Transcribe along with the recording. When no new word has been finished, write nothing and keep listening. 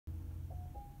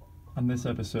On this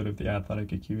episode of the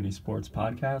Athletic Acuity Sports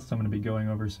Podcast, I'm going to be going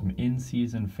over some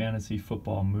in-season fantasy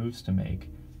football moves to make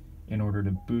in order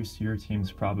to boost your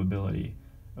team's probability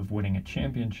of winning a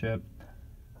championship.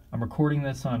 I'm recording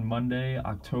this on Monday,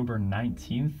 October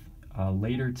 19th.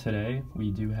 Later today,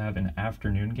 we do have an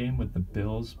afternoon game with the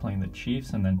Bills playing the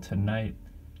Chiefs, and then tonight,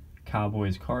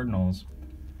 Cowboys-Cardinals.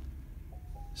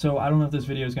 So I don't know if this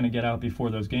video is going to get out before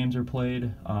those games are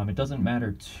played. It doesn't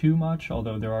matter too much,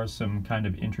 although there are some kind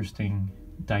of interesting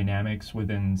dynamics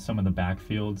within some of the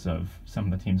backfields of some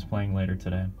of the teams playing later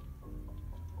today.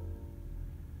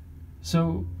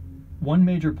 So one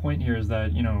major point here is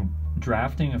that,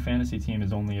 drafting a fantasy team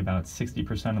is only about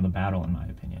 60% of the battle, in my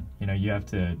opinion. You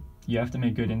have to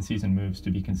make good in-season moves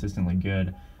to be consistently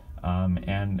good.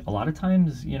 And a lot of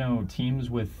times, teams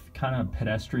with kind of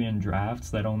pedestrian drafts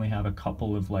that only have a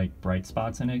couple of bright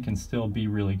spots in it can still be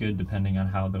really good depending on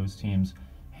how those teams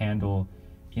handle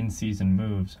in-season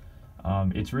moves.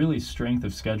 It's really strength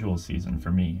of schedule season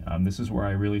for me. This is where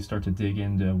I really start to dig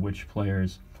into which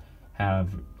players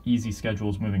have easy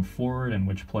schedules moving forward and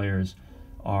which players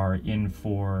are in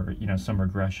for, some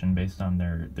regression based on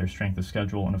their strength of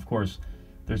schedule. And of course,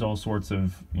 there's all sorts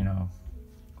of,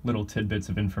 little tidbits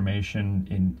of information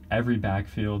in every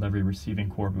backfield, every receiving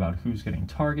corps about who's getting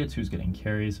targets, who's getting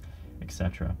carries,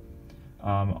 etc.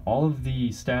 All of the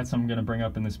stats I'm going to bring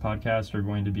up in this podcast are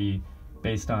going to be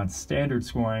based on standard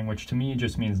scoring, which to me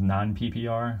just means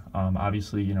non-PPR.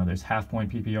 Obviously, there's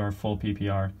half-point PPR, full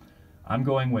PPR. I'm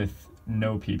going with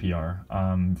no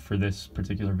PPR for this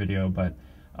particular video, but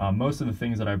most of the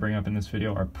things that I bring up in this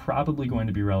video are probably going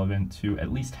to be relevant to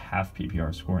at least half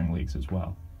PPR scoring leagues as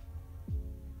well.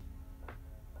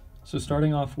 So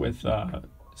starting off with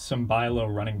some buy low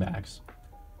running backs.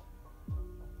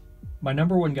 My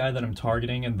number one guy that I'm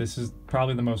targeting, and this is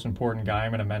probably the most important guy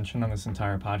I'm going to mention on this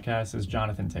entire podcast, is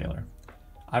Jonathan Taylor.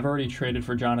 I've already traded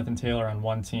for Jonathan Taylor on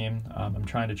one team. I'm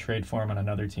trying to trade for him on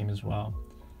another team as well.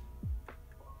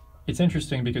 It's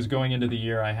interesting because going into the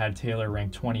year, I had Taylor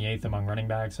ranked 28th among running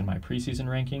backs in my preseason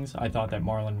rankings. I thought that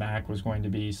Marlon Mack was going to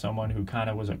be someone who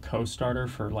kind of was a co-starter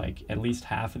for at least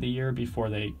half of the year before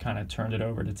they kind of turned it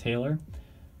over to Taylor,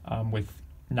 with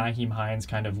Nyheim Hines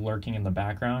kind of lurking in the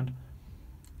background.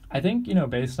 I think,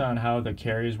 based on how the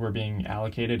carries were being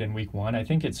allocated in week one, I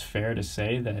think it's fair to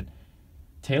say that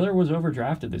Taylor was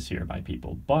overdrafted this year by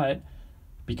people, but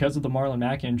because of the Marlon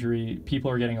Mack injury, people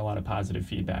are getting a lot of positive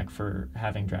feedback for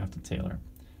having drafted Taylor.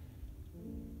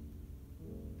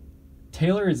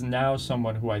 Taylor is now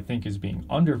someone who I think is being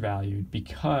undervalued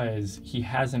because he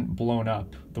hasn't blown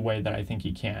up the way that I think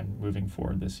he can moving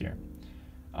forward this year.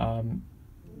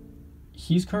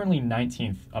 He's currently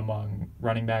 19th among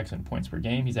running backs in points per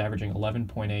game. He's averaging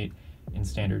 11.8 in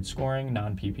standard scoring,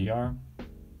 non-PPR.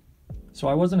 So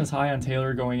I wasn't as high on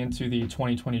Taylor going into the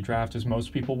 2020 draft as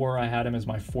most people were. I had him as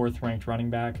my 4th ranked running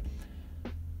back.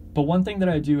 But one thing that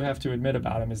I do have to admit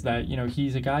about him is that,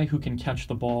 he's a guy who can catch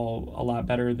the ball a lot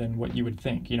better than what you would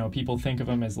think. People think of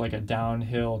him as like a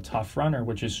downhill tough runner,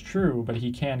 which is true, but he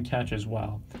can catch as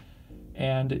well.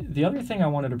 And the other thing I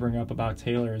wanted to bring up about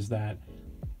Taylor is that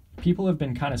people have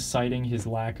been kind of citing his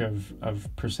lack of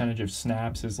percentage of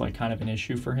snaps as kind of an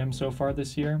issue for him so far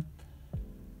this year.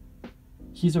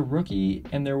 He's a rookie,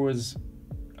 and there was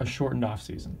a shortened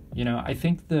offseason. I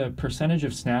think the percentage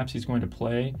of snaps he's going to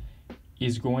play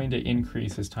is going to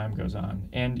increase as time goes on.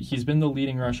 And he's been the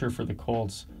leading rusher for the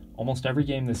Colts almost every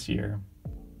game this year.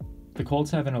 The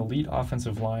Colts have an elite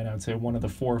offensive line. I would say one of the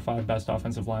 4 or 5 best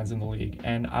offensive lines in the league.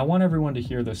 And I want everyone to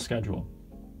hear the schedule.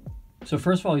 So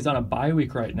first of all, he's on a bye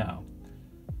week right now,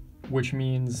 which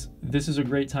means this is a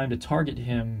great time to target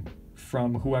him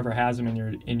from whoever has him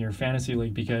in your fantasy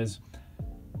league, because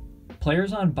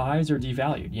players on buys are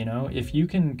devalued. If you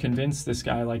can convince this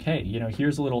guy hey,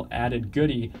 here's a little added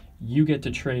goodie, you get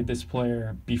to trade this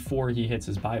player before he hits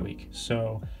his bye week.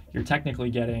 So you're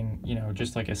technically getting,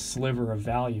 just a sliver of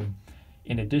value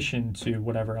in addition to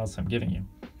whatever else I'm giving you.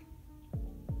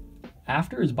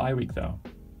 After his bye week, though,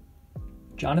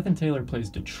 Jonathan Taylor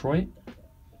plays Detroit,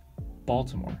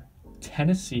 Baltimore,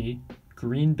 Tennessee,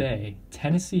 Green Bay,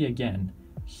 Tennessee again,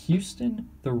 Houston,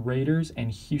 the Raiders,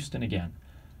 and Houston again.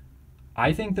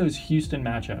 I think those Houston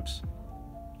matchups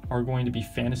are going to be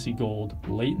fantasy gold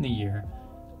late in the year.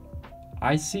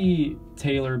 I see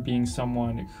Taylor being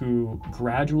someone who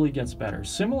gradually gets better.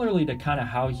 Similarly to kind of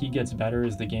how he gets better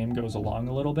as the game goes along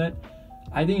a little bit,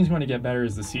 I think he's going to get better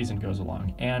as the season goes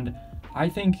along. And I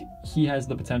think he has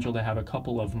the potential to have a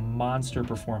couple of monster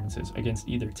performances against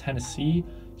either Tennessee,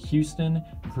 Houston.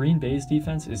 Green Bay's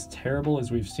defense is terrible,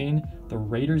 as we've seen. The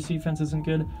Raiders' defense isn't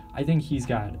good. I think he's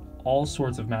got all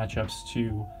sorts of matchups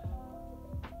to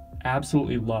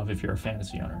absolutely love if you're a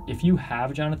fantasy owner. If you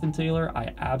have Jonathan Taylor,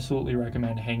 I absolutely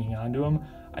recommend hanging on to him.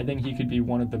 I think he could be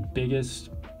one of the biggest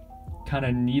kind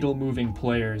of needle-moving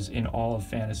players in all of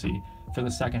fantasy for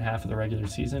the second half of the regular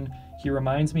season. He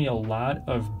reminds me a lot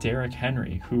of Derrick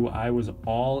Henry, who I was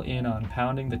all in on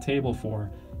pounding the table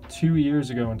for 2 years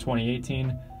ago in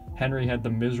 2018. Henry had the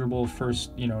miserable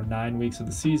first, 9 weeks of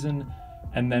the season,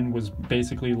 and then was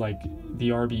basically like the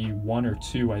RB1 or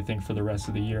 2, I think, for the rest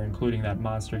of the year, including that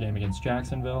monster game against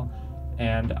Jacksonville.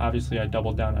 And obviously I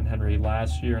doubled down on Henry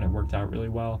last year, and it worked out really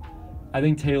well. I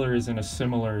think Taylor is in a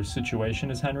similar situation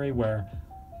as Henry, where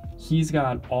he's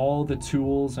got all the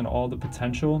tools and all the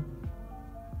potential.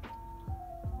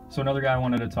 So another guy I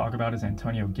wanted to talk about is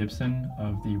Antonio Gibson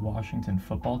of the Washington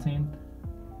football team.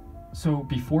 So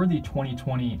before the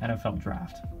 2020 NFL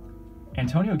draft,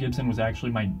 Antonio Gibson was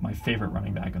actually my favorite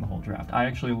running back in the whole draft. I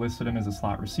actually listed him as a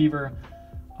slot receiver.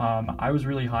 I was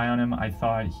really high on him. I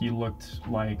thought he looked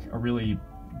like a really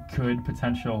good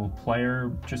potential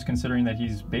player, just considering that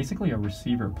he's basically a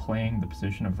receiver playing the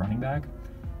position of running back.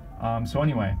 So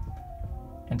anyway,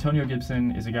 Antonio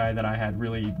Gibson is a guy that I had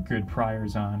really good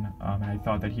priors on, and I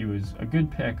thought that he was a good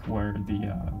pick where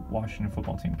the Washington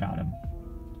football team got him.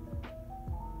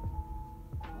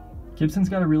 Gibson's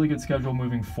got a really good schedule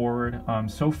moving forward.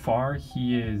 So far,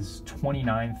 he is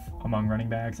 29th among running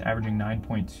backs, averaging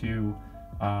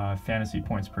 9.2 fantasy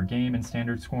points per game in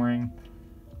standard scoring.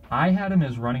 I had him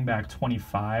as running back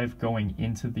 25 going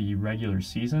into the regular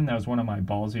season. That was one of my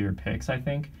ballsier picks, I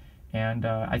think. And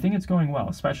I think it's going well,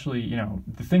 especially,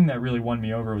 the thing that really won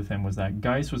me over with him was that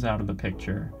Geis was out of the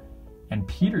picture. And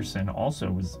Peterson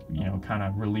also was, kind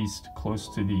of released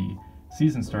close to the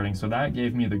season starting. So that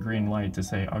gave me the green light to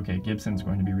say, okay, Gibson's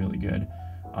going to be really good.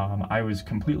 I was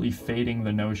completely fading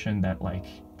the notion that like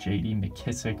J.D.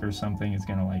 McKissick or something is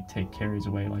going to take carries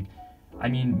away.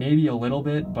 Maybe a little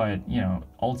bit, but,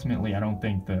 ultimately I don't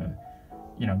think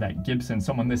that Gibson,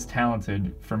 someone this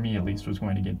talented, for me at least, was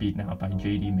going to get beaten out by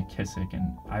J.D. McKissick.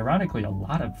 And ironically, a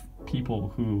lot of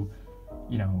people who,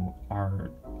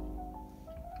 are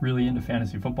really into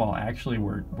fantasy football actually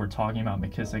were talking about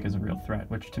McKissick as a real threat,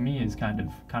 which to me is kind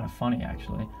of funny,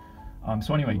 actually.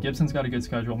 So anyway, Gibson's got a good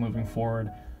schedule moving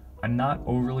forward. I'm not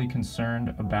overly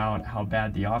concerned about how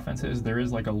bad the offense is. There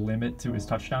is a limit to his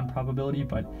touchdown probability,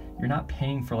 but you're not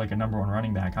paying for a number one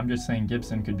running back. I'm just saying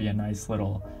Gibson could be a nice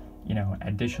little,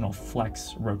 additional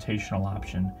flex rotational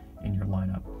option in your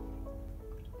lineup.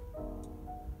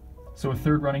 So a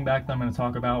third running back that I'm going to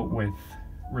talk about with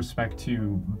respect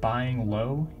to buying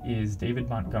low is David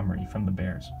Montgomery from the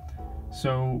Bears.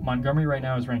 So Montgomery right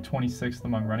now is ranked 26th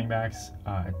among running backs,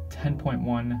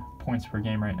 10.1 points per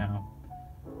game right now.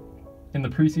 In the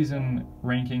preseason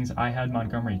rankings, I had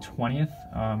Montgomery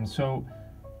 20th. So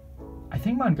I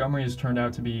think Montgomery has turned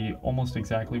out to be almost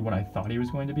exactly what I thought he was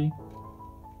going to be.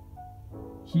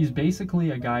 He's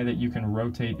basically a guy that you can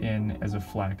rotate in as a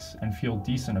flex and feel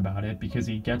decent about it because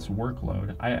he gets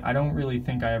workload. I don't really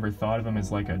think I ever thought of him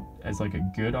as a good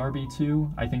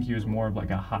RB2. I think he was more of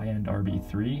a high-end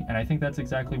RB3, and I think that's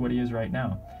exactly what he is right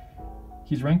now.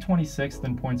 He's ranked 26th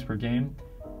in points per game,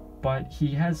 but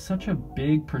he has such a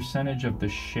big percentage of the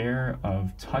share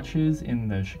of touches in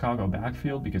the Chicago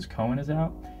backfield because Cohen is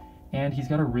out, and he's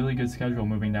got a really good schedule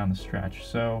moving down the stretch.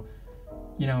 So,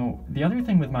 the other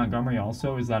thing with Montgomery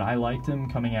also is that I liked him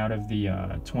coming out of the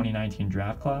 2019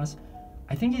 draft class.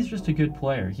 I think he's just a good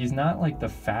player. He's not the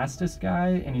fastest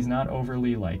guy, and he's not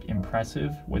overly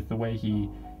impressive with the way he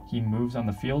moves on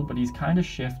the field, but he's kind of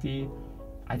shifty.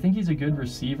 I think he's a good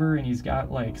receiver, and he's got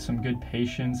some good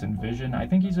patience and vision. I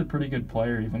think he's a pretty good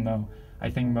player, even though I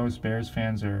think most Bears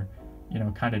fans are,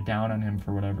 kind of down on him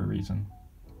for whatever reason.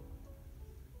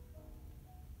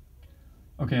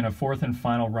 Okay, and a fourth and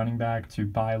final running back to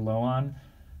buy low on,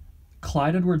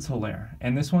 Clyde Edwards-Helaire.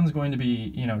 And this one's going to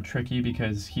be, tricky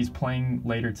because he's playing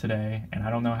later today, and I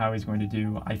don't know how he's going to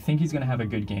do. I think he's going to have a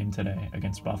good game today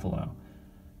against Buffalo.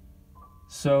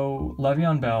 So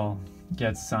Le'Veon Bell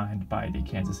gets signed by the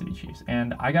Kansas City Chiefs.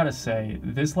 And I gotta say,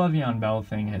 this Le'Veon Bell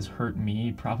thing has hurt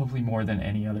me probably more than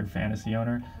any other fantasy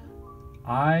owner.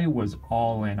 I was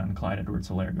all in on Clyde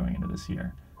Edwards-Helaire going into this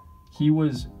year. He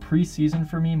was preseason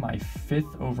for me my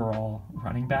 5th overall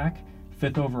running back,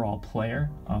 5th overall player.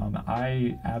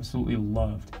 I absolutely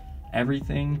loved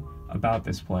everything about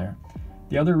this player.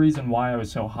 The other reason why I was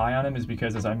so high on him is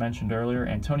because, as I mentioned earlier,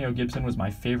 Antonio Gibson was my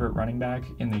favorite running back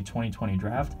in the 2020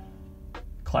 draft.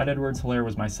 Clyde Edwards-Helaire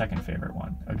was my second favorite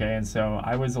one, okay? And so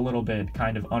I was a little bit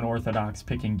kind of unorthodox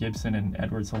picking Gibson and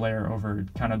Edwards-Helaire over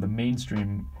kind of the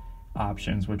mainstream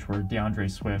options, which were DeAndre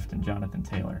Swift and Jonathan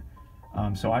Taylor.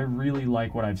 So I really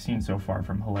like what I've seen so far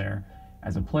from Helaire.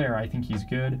 as a player. I think he's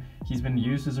good. He's been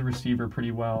used as a receiver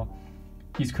pretty well.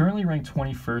 He's currently ranked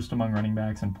 21st among running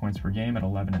backs in points per game at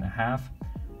 11.5.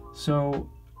 So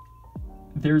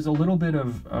there's a little bit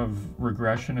of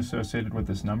regression associated with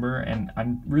this number, and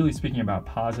I'm really speaking about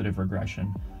positive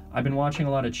regression. I've been watching a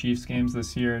lot of Chiefs games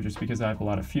this year just because I have a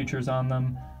lot of futures on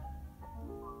them.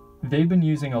 They've been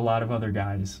using a lot of other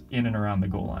guys in and around the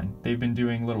goal line. They've been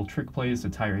doing little trick plays to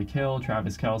Tyreek Hill,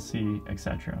 Travis Kelce,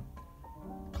 etc.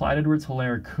 Clyde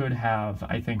Edwards-Helaire could have,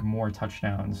 I think, more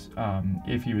touchdowns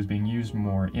if he was being used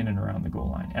more in and around the goal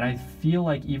line. And I feel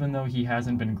like even though he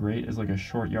hasn't been great as like a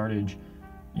short yardage,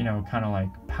 kind of like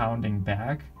pounding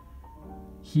back,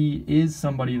 he is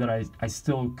somebody that I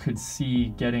still could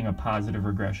see getting a positive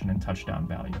regression in touchdown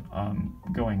value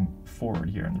going forward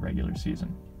here in the regular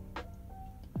season.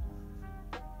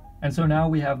 And so now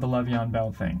we have the Le'Veon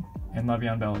Bell thing, and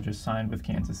Le'Veon Bell just signed with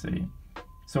Kansas City.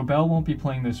 So Bell won't be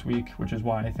playing this week, which is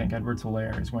why I think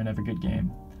Edwards-Helaire is going to have a good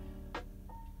game.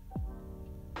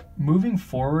 Moving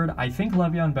forward, I think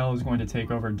Le'Veon Bell is going to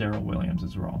take over Darrell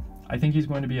Williams' role. I think he's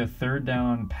going to be a third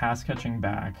down pass-catching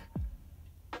back.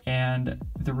 And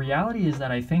the reality is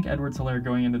that I think Edwards-Helaire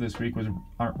going into this week was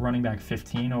running back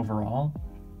 15 overall,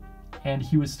 and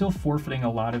he was still forfeiting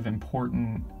a lot of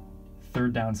important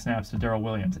third down snaps to Darrell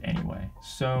Williams anyway.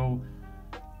 So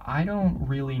I don't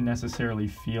really necessarily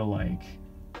feel like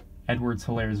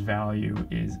Edwards-Helaire's value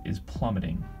is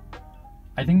plummeting.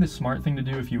 I think the smart thing to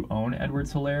do if you own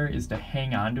Edwards-Helaire is to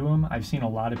hang on to him. I've seen a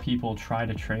lot of people try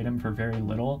to trade him for very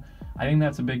little. I think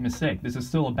that's a big mistake. This is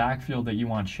still a backfield that you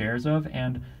want shares of,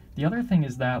 and the other thing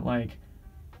is that,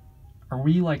 are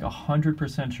we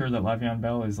 100% sure that Le'Veon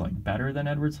Bell is better than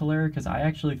Edwards-Helaire? Because I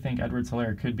actually think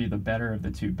Edwards-Helaire could be the better of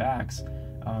the two backs,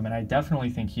 and I definitely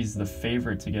think he's the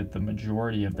favorite to get the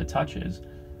majority of the touches.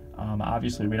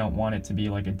 Obviously, we don't want it to be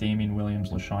like a Damien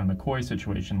Williams, LaShawn McCoy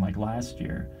situation like last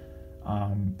year.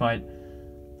 But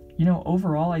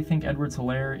overall, I think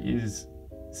Edwards-Helaire is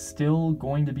still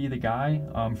going to be the guy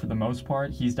for the most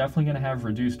part. He's definitely going to have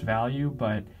reduced value,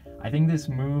 but I think this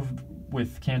move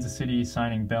with Kansas City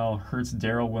signing Bell hurts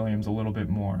Darrell Williams a little bit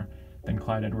more than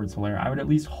Clyde Edwards-Helaire. I would at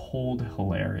least hold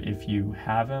Helaire if you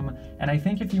have him, and I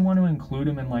think if you want to include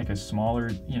him in a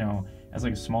smaller, as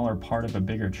a smaller part of a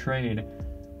bigger trade,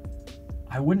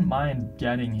 I wouldn't mind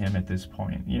getting him at this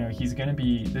point.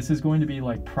 This is going to be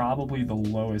probably the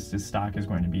lowest his stock is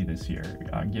going to be this year,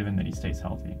 given that he stays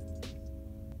healthy.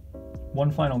 One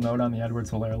final note on the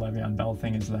Edwards-Helaire Le'Veon Bell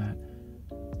thing is that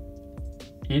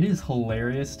it is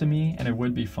hilarious to me, and it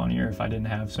would be funnier if I didn't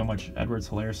have so much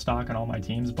Edwards-Helaire stock on all my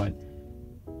teams, but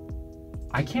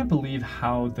I can't believe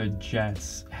how the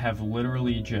Jets have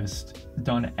literally just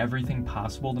done everything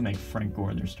possible to make Frank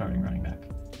Gore their starting running back.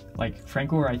 Frank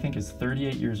Gore, I think, is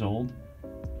 38 years old.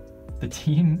 The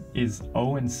team is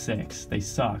 0-6. They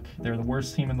suck. They're the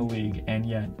worst team in the league, and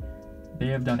yet they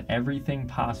have done everything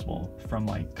possible, from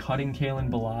cutting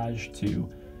Kalen Ballage to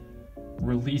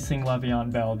releasing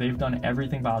Le'Veon Bell. They've done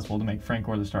everything possible to make Frank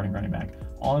Gore the starting running back.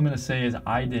 All I'm going to say is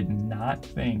I did not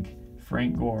think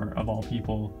Frank Gore, of all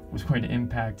people, was going to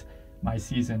impact my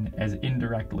season as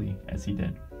indirectly as he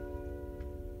did.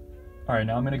 All right,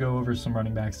 now I'm going to go over some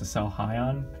running backs to sell high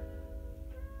on.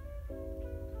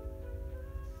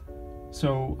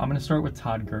 So I'm going to start with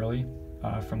Todd Gurley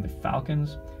from the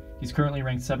Falcons. He's currently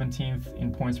ranked 17th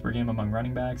in points per game among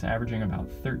running backs, averaging about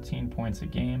 13 points a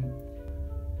game.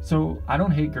 So I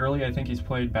don't hate Gurley. I think he's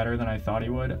played better than I thought he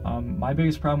would. My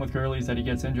biggest problem with Gurley is that he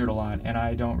gets injured a lot, and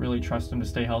I don't really trust him to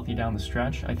stay healthy down the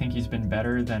stretch. I think he's been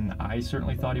better than I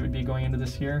certainly thought he would be going into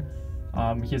this year.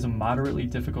 He has a moderately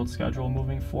difficult schedule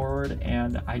moving forward,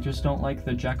 and I just don't like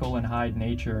the Jekyll and Hyde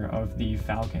nature of the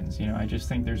Falcons. I just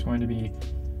think there's going to be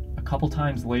a couple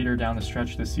times later down the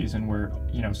stretch this season where,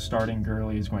 starting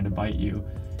Gurley is going to bite you.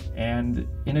 And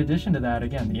in addition to that,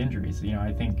 again, the injuries.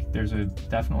 I think there's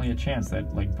definitely a chance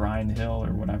that Brian Hill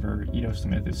or whatever, Ito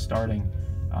Smith is starting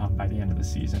by the end of the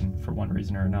season for one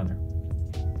reason or another.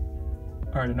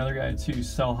 All right, another guy to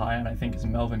sell high on, I think, is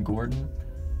Melvin Gordon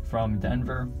from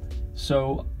Denver.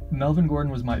 So Melvin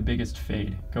Gordon was my biggest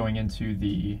fade going into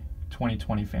the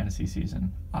 2020 fantasy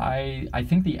season. I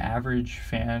think the average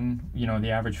fan,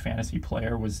 the average fantasy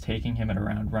player was taking him at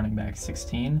around running back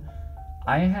 16.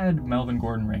 I had Melvin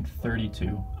Gordon ranked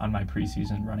 32 on my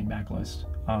preseason running back list.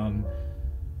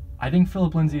 I think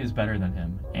Phillip Lindsay is better than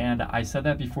him, and I said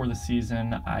that before the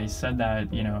season. I said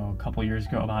that, a couple years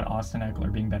ago about Austin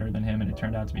Eckler being better than him, and it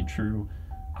turned out to be true.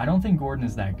 I don't think Gordon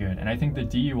is that good, and I think the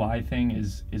DUI thing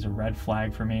is a red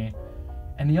flag for me.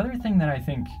 And the other thing that I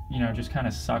think, just kind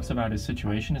of sucks about his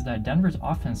situation is that Denver's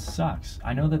offense sucks.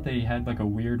 I know that they had a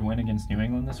weird win against New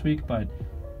England this week, but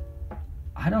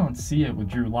I don't see it with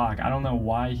Drew Lock. I don't know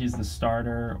why he's the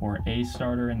starter or a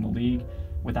starter in the league.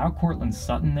 Without Cortland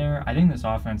Sutton there, I think this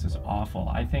offense is awful.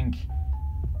 I think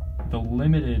the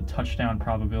limited touchdown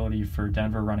probability for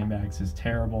Denver running backs is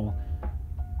terrible.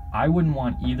 I wouldn't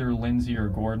want either Lindsay or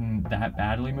Gordon that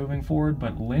badly moving forward,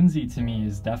 but Lindsay to me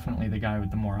is definitely the guy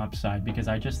with the more upside because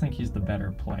I just think he's the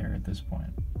better player at this point.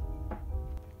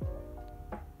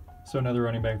 So another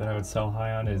running back that I would sell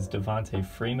high on is Devonta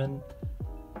Freeman.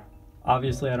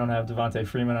 Obviously, I don't have Devonta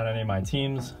Freeman on any of my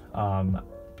teams.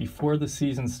 Before the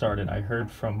season started, I heard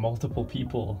from multiple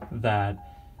people that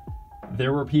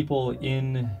there were people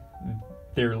in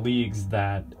their leagues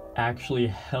that actually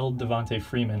held Devonta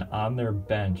Freeman on their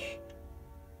bench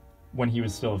when he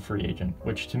was still a free agent,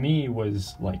 which to me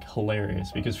was like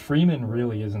hilarious because Freeman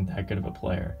really isn't that good of a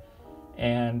player.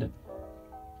 And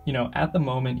you know, at the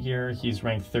moment here, he's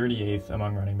ranked 38th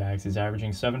among running backs. He's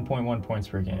averaging 7.1 points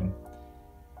per game.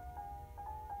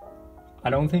 I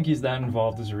don't think he's that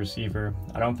involved as a receiver.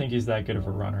 I don't think he's that good of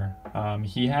a runner.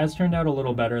 He has turned out a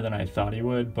little better than I thought he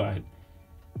would, but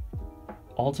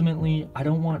ultimately, I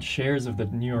don't want shares of the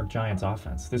New York Giants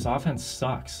offense. This offense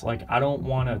sucks. Like, I don't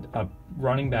want a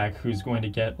running back who's going to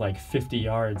get like 50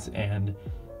 yards and,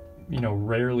 you know,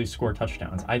 rarely score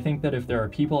touchdowns. I think that if there are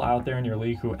people out there in your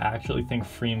league who actually think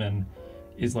Freeman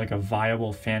is like a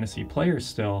viable fantasy player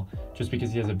still, just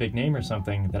because he has a big name or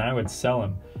something, then I would sell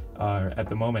him at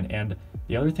the moment. And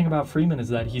the other thing about Freeman is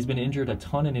that he's been injured a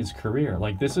ton in his career.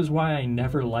 Like, this is why I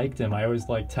never liked him. I always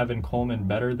liked Tevin Coleman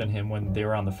better than him when they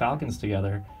were on the Falcons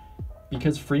together,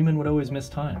 because Freeman would always miss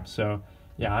time. So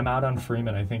yeah, I'm out on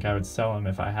Freeman. I think I would sell him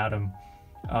if I had him.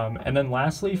 And then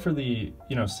lastly, for the,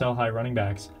 you know, sell high running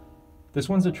backs, this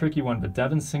one's a tricky one, but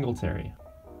Devin Singletary.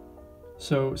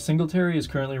 So Singletary is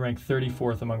currently ranked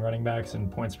 34th among running backs in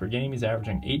points per game. He's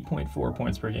averaging 8.4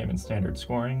 points per game in standard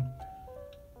scoring.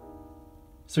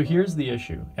 So here's the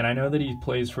issue, and I know that he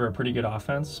plays for a pretty good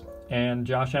offense, and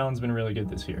Josh Allen's been really good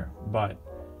this year, but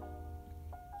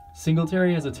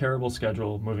Singletary has a terrible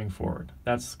schedule moving forward.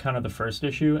 That's kind of the first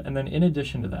issue, and then in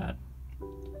addition to that,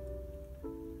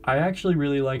 I actually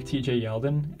really like TJ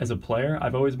Yeldon as a player.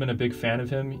 I've always been a big fan of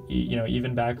him. You know,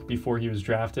 even back before he was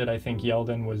drafted, I think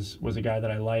Yeldon was a guy that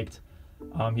I liked.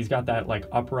 He's got that like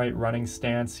upright running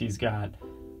stance. He's got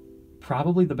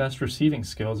probably the best receiving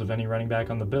skills of any running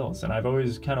back on the Bills. And I've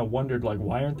always kind of wondered, like,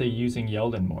 why aren't they using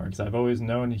Yeldon more? Because I've always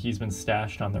known he's been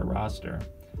stashed on their roster.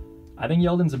 I think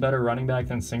Yeldon's a better running back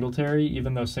than Singletary,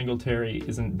 even though Singletary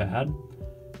isn't bad.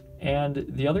 And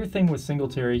the other thing with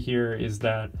Singletary here is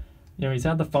that, you know, he's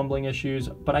had the fumbling issues,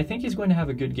 but I think he's going to have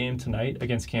a good game tonight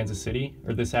against Kansas City,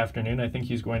 or this afternoon. I think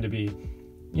he's going to be,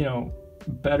 you know,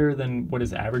 better than what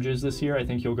his average is this year. I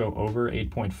think he'll go over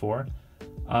 8.4.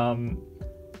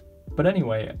 But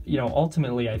anyway, you know,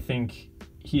 ultimately, I think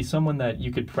he's someone that you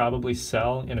could probably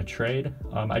sell in a trade.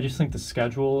 I just think the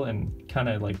schedule and kind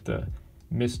of like the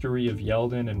mystery of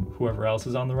Yeldon and whoever else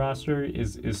is on the roster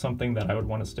is something that I would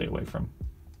want to stay away from.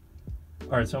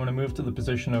 All right, so I'm going to move to the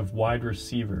position of wide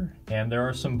receiver, and there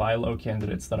are some buy low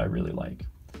candidates that I really like.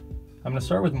 I'm going to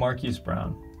start with Marquise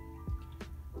Brown.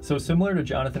 So similar to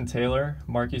Jonathan Taylor,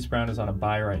 Marquise Brown is on a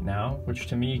buy right now, which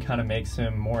to me kind of makes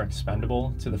him more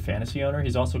expendable to the fantasy owner.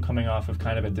 He's also coming off of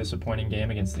kind of a disappointing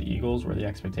game against the Eagles where the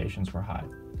expectations were high.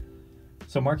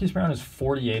 So Marquise Brown is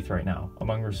 48th right now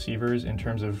among receivers in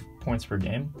terms of points per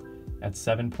game at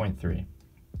 7.3.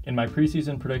 In my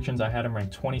preseason predictions, I had him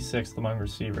ranked 26th among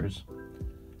receivers.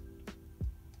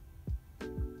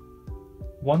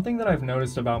 One thing that I've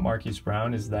noticed about Marquise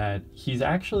Brown is that he's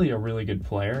actually a really good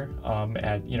player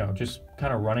at, you know, just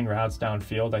kind of running routes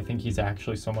downfield. I think he's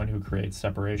actually someone who creates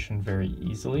separation very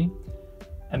easily.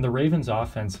 And the Ravens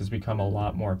offense has become a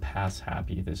lot more pass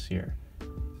happy this year.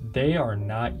 They are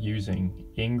not using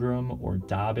Ingram or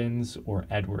Dobbins or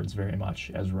Edwards very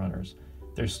much as runners.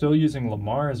 They're still using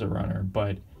Lamar as a runner,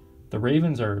 but the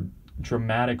Ravens are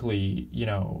dramatically, you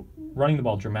know, running the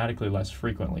ball dramatically less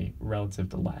frequently relative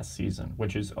to last season,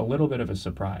 which is a little bit of a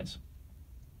surprise.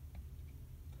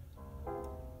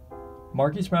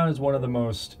 Marquise Brown is one of the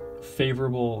most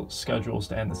favorable schedules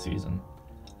to end the season.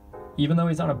 Even though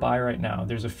he's on a bye right now,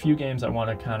 there's a few games I want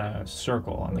to kind of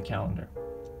circle on the calendar.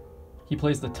 He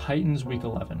plays the Titans week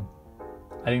 11.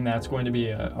 I think that's going to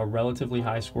be a relatively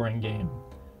high-scoring game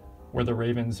where the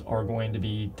Ravens are going to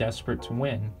be desperate to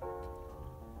win.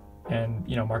 And,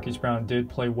 you know, Marquise Brown did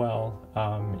play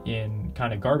well in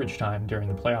kind of garbage time during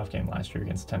the playoff game last year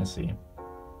against Tennessee.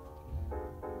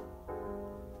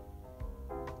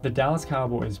 The Dallas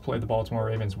Cowboys play the Baltimore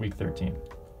Ravens week 13.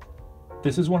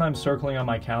 This is when I'm circling on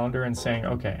my calendar and saying,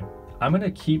 okay, I'm going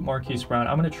to keep Marquise Brown.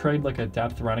 I'm going to trade like a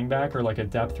depth running back or like a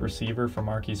depth receiver for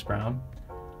Marquise Brown.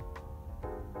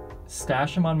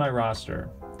 stash him on my roster,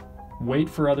 wait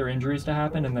for other injuries to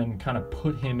happen, and then kind of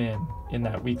put him in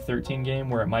that week 13 game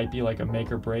where it might be like a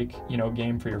make or break,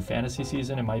 game for your fantasy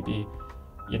season. It might be,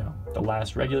 the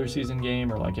last regular season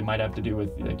game, or like it might have to do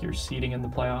with like your seeding in the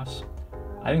playoffs.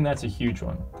 I think that's a huge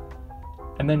one.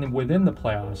 And then within the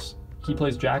playoffs, he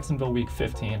plays Jacksonville week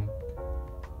 15.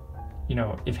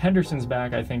 If Henderson's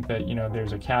back, I think that,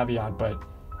 there's a caveat, but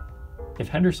if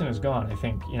Henderson is gone, I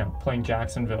think, playing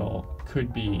Jacksonville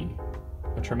could be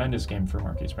a tremendous game for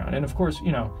Marquise Brown. And of course,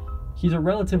 he's a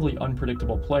relatively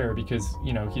unpredictable player because,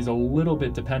 he's a little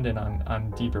bit dependent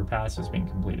on deeper passes being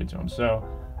completed to him. So,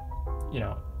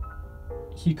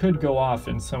 he could go off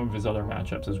in some of his other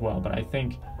matchups as well. But I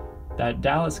think that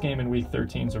Dallas game in week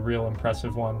 13 is a real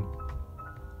impressive one.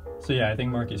 So yeah, I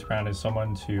think Marquise Brown is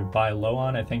someone to buy low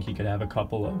on. I think he could have a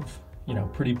couple of,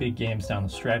 pretty big games down the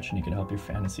stretch, and he could help your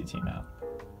fantasy team out.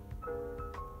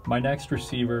 My next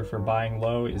receiver for buying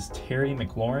low is Terry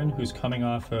McLaurin, who's coming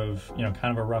off of, kind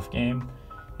of a rough game.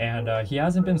 And he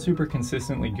hasn't been super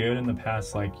consistently good in the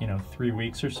past, 3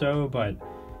 weeks or so, but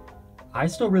I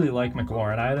still really like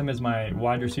McLaurin. I had him as my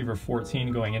wide receiver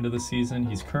 14 going into the season.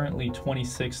 He's currently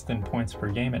 26th in points per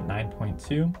game at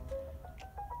 9.2.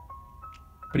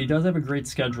 But he does have a great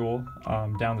schedule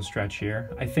down the stretch here.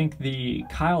 I think the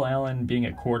Kyle Allen being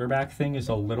at quarterback thing is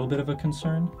a little bit of a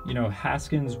concern.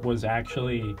 Haskins was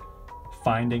actually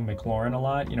finding McLaurin a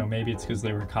lot. Maybe it's because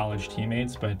they were college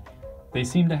teammates, but they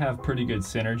seem to have pretty good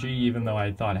synergy, even though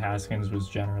I thought Haskins was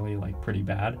generally pretty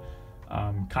bad.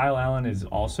 Kyle Allen is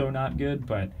also not good,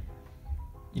 but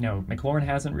McLaurin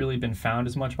hasn't really been found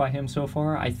as much by him so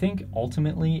far. I think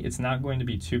ultimately it's not going to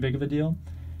be too big of a deal.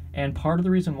 And part of the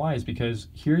reason why is because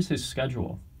here's his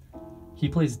schedule. He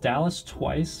plays Dallas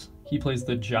twice. He plays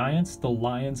the Giants, the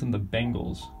Lions, and the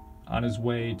Bengals on his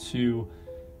way to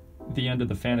the end of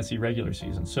the fantasy regular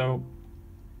season. So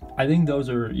I think those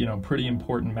are, pretty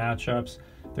important matchups.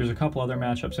 There's a couple other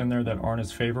matchups in there that aren't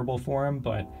as favorable for him,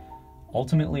 but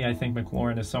ultimately I think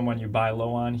McLaurin is someone you buy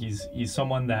low on. He's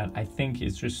someone that I think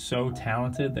is just so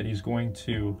talented that he's going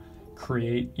to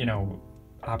create,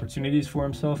 opportunities for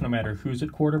himself no matter who's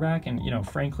at quarterback. And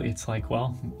frankly, it's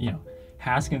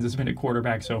Haskins has been at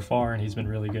quarterback so far and he's been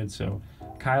really good, so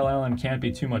Kyle Allen can't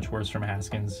be too much worse from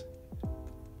Haskins.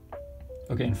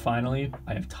 Okay, and finally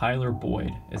I have Tyler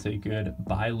Boyd as a good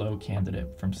buy low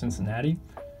candidate from Cincinnati.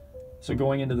 So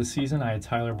going into the season, I had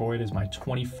Tyler Boyd as my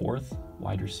 24th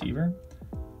wide receiver.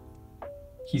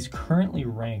 He's currently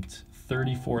ranked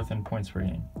 34th in points per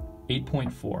game,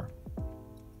 8.4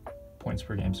 points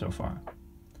per game so far.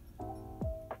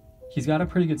 He's got a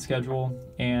pretty good schedule,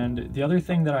 and the other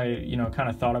thing that I, kind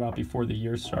of thought about before the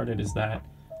year started is that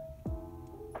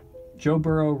Joe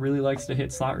Burrow really likes to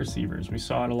hit slot receivers. We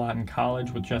saw it a lot in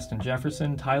college with Justin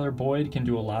Jefferson. Tyler Boyd can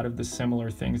do a lot of the similar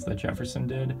things that Jefferson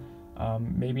did.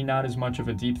 Maybe not as much of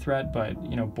a deep threat, but,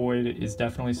 Boyd is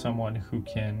definitely someone who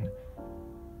can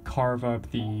carve up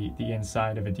the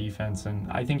inside of a defense, and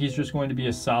I think he's just going to be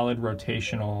a solid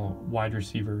rotational wide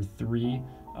receiver 3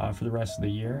 for the rest of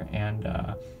the year. And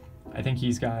I think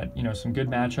he's got, some good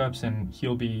matchups, and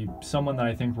he'll be someone that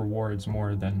I think rewards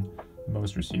more than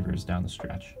most receivers down the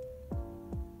stretch.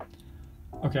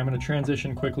 Okay, I'm going to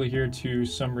transition quickly here to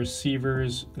some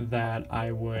receivers that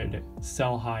I would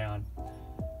sell high on.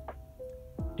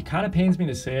 It kind of pains me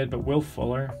to say it, but Will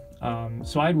Fuller.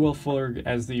 So I had Will Fuller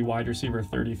as the wide receiver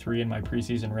 33 in my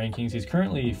preseason rankings. He's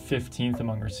currently 15th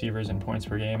among receivers in points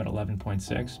per game at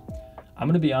 11.6. I'm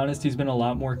going to be honest, he's been a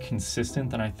lot more consistent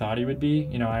than I thought he would be.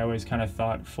 I always kind of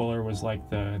thought Fuller was like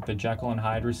the Jekyll and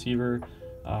Hyde receiver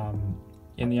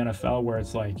in the NFL, where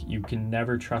it's like you can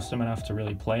never trust him enough to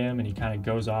really play him, and he kind of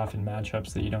goes off in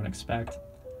matchups that you don't expect.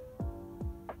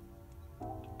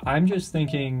 I'm just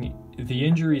thinking the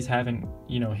injuries haven't,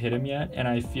 hit him yet, and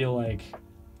I feel like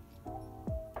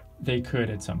they could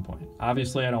at some point.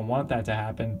 Obviously, I don't want that to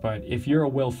happen, but if you're a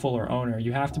Will Fuller owner,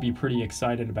 you have to be pretty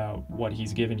excited about what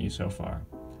he's given you so far.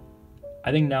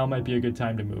 I think now might be a good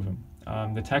time to move him.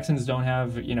 The Texans don't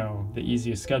have, the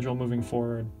easiest schedule moving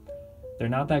forward. They're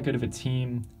not that good of a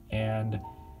team, and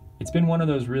it's been one of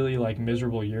those really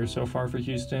miserable years so far for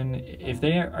Houston. If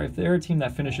they're a team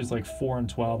that finishes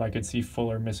 4-12, I could see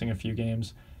Fuller missing a few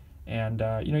games. And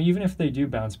even if they do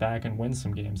bounce back and win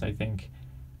some games, I think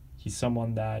he's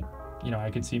someone that, I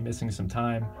could see missing some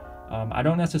time. I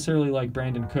don't necessarily like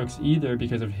Brandon Cooks either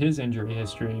because of his injury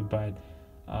history, but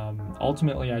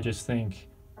ultimately I just think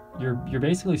you're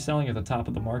basically selling at the top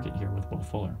of the market here with Will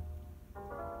Fuller.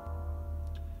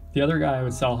 The other guy I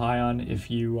would sell high on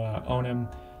if you own him,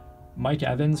 Mike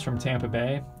Evans from Tampa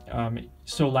Bay.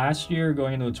 So last year,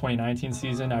 going into the 2019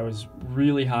 season, I was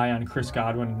really high on Chris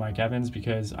Godwin and Mike Evans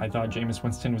because I thought Jameis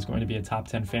Winston was going to be a top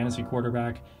 10 fantasy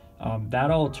quarterback.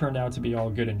 That all turned out to be all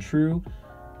good and true.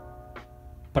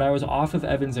 But I was off of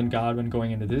Evans and Godwin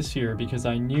going into this year because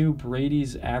I knew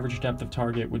Brady's average depth of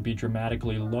target would be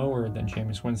dramatically lower than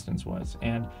Jameis Winston's was.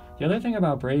 And the other thing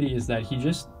about Brady is that he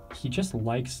just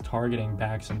likes targeting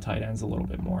backs and tight ends a little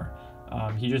bit more.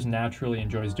 He just naturally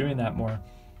enjoys doing that more,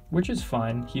 which is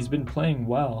fine. He's been playing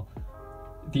well.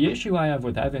 The issue I have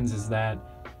with Evans is that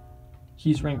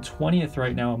he's ranked 20th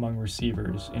right now among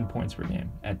receivers in points per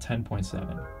game at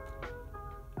 10.7.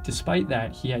 Despite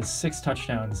that, he has 6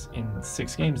 touchdowns in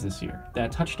 6 games this year.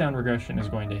 That touchdown regression is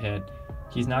going to hit.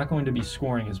 He's not going to be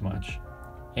scoring as much.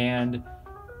 And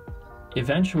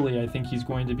eventually, I think he's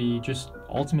going to be just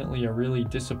ultimately a really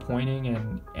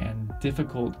disappointing and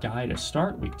difficult guy to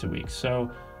start week to week.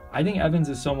 So I think Evans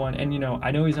is someone, and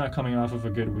I know he's not coming off of a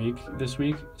good week this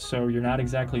week, so you're not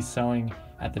exactly selling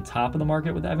at the top of the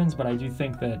market with Evans, but I do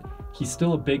think that he's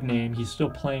still a big name. He's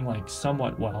still playing like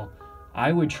somewhat well.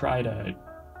 I would try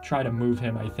to move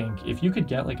him. I think if you could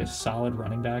get like a solid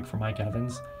running back for Mike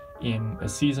Evans in a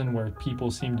season where people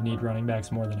seem to need running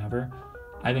backs more than ever,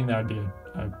 I think that would be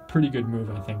a pretty good move,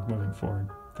 I think, moving forward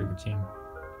for your team.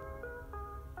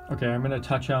 Okay, I'm going to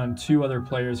touch on 2 other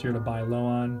players here to buy low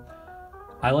on.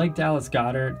 I like Dallas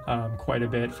Goedert quite a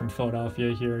bit from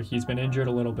Philadelphia here. He's been injured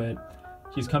a little bit.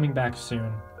 He's coming back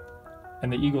soon,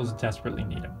 and the Eagles desperately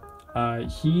need him.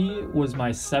 He was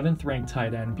my 7th ranked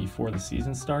tight end before the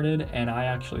season started, and I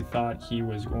actually thought he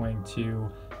was going to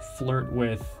flirt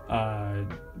with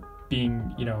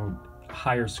being,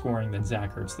 higher scoring than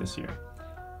Zach Ertz this year.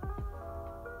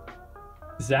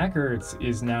 Zach Ertz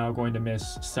is now going to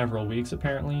miss several weeks,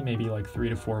 apparently, maybe like 3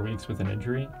 to 4 weeks with an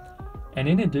injury. And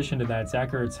in addition to that,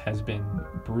 Zach Ertz has been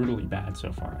brutally bad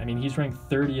so far. I mean, he's ranked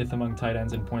 30th among tight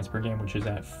ends in points per game, which is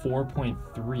at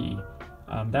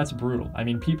 4.3. That's brutal. I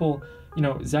mean, people,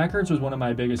 Zach Ertz was one of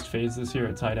my biggest fades this year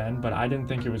at tight end, but I didn't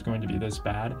think it was going to be this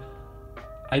bad.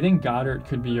 I think Goddard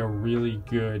could be a really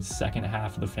good second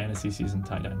half of the fantasy season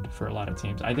tight end for a lot of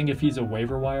teams. I think if he's a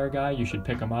waiver wire guy, you should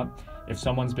pick him up. If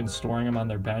someone's been storing him on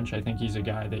their bench, I think he's a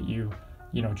guy that you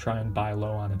try and buy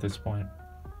low on at this point.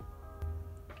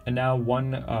 And now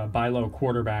one buy low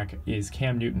quarterback is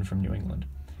Cam Newton from New England.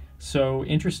 So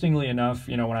interestingly enough,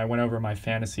 when I went over my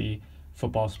fantasy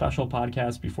football special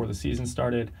podcast before the season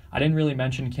started, I didn't really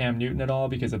mention Cam Newton at all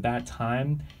because at that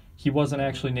time, he wasn't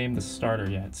actually named the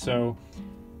starter yet. So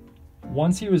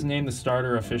once he was named the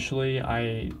starter officially,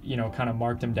 I, kind of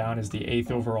marked him down as the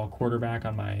 8th overall quarterback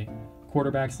on my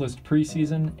quarterbacks list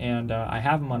preseason, and I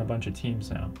have him on a bunch of teams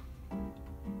now.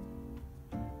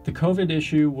 The COVID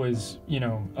issue was,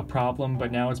 a problem,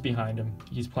 but now it's behind him.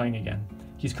 He's playing again.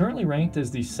 He's currently ranked as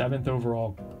the 7th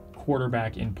overall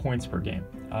quarterback in points per game.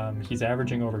 He's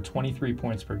averaging over 23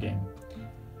 points per game.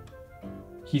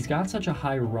 He's got such a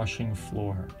high rushing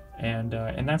floor, and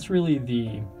that's really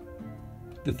the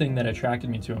thing that attracted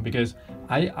me to him, because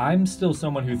I'm still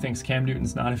someone who thinks Cam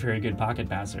Newton's not a very good pocket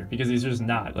passer, because he's just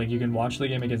not. Like, you can watch the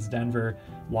game against Denver,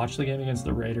 watch the game against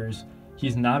the Raiders.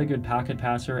 He's not a good pocket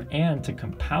passer, and to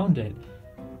compound it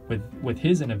with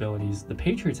his inabilities, the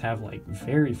Patriots have like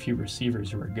very few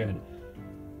receivers who are good.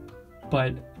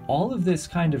 But all of this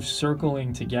kind of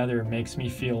circling together makes me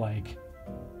feel like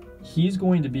he's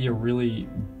going to be a really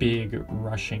big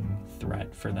rushing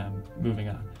threat for them moving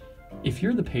on. If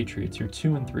you're the Patriots, you're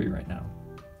 2-3 right now.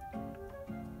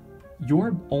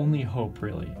 Your only hope,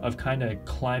 really, of kind of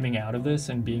climbing out of this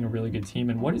and being a really good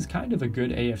team, and what is kind of a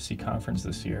good AFC conference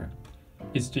this year,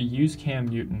 is to use Cam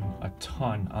Newton a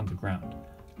ton on the ground.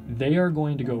 They are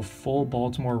going to go full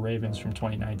Baltimore Ravens from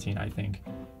 2019, I think.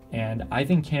 And I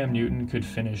think Cam Newton could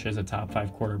finish as a top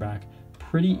 5 quarterback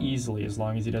pretty easily as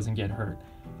long as he doesn't get hurt.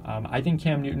 I think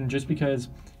Cam Newton, just because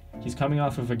he's coming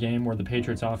off of a game where the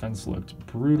Patriots offense looked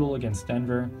brutal against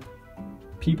Denver,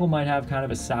 people might have kind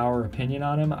of a sour opinion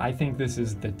on him. I think this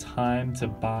is the time to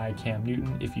buy Cam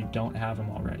Newton if you don't have him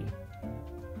already.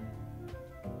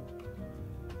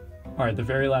 All right, the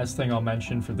very last thing I'll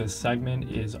mention for this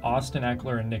segment is Austin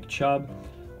Ekeler and Nick Chubb.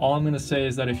 All I'm going to say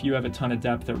is that if you have a ton of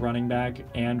depth at running back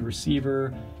and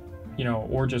receiver,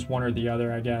 or just one or the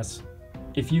other, I guess,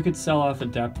 if you could sell off a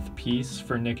depth piece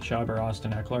for Nick Chubb or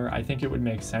Austin Ekeler, I think it would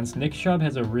make sense. Nick Chubb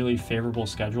has a really favorable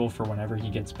schedule for whenever he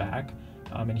gets back,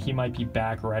 and he might be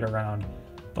back right around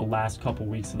the last couple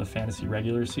weeks of the fantasy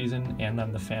regular season and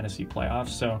then the fantasy playoffs.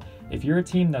 So if you're a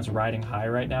team that's riding high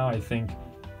right now, I think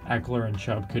Ekeler and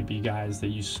Chubb could be guys that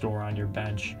you store on your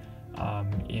bench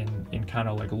in kind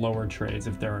of like lower trades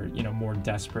if there are more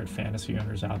desperate fantasy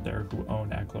owners out there who own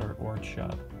Ekeler or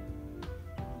Chubb.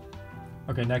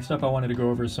 Okay, next up I wanted to go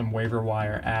over some waiver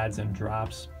wire adds and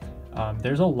drops.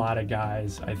 There's a lot of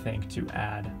guys, I think, to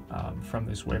add from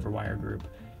this waiver wire group.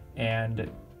 And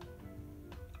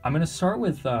I'm going to start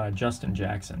with Justin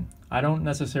Jackson. I don't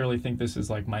necessarily think this is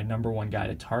like my number one guy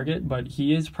to target, but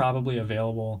he is probably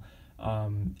available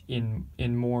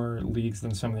in more leagues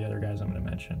than some of the other guys I'm going to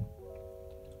mention.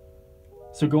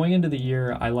 So going into the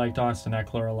year, I liked Austin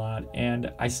Ekeler a lot,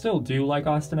 and I still do like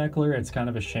Austin Ekeler. It's kind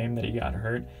of a shame that he got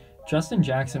hurt. Justin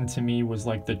Jackson, to me, was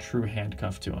like the true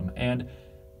handcuff to him. And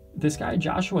this guy,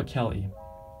 Joshua Kelly,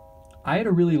 I had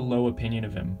a really low opinion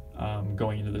of him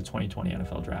going into the 2020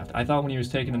 NFL draft. I thought when he was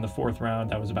taken in the 4th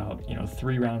round, that was about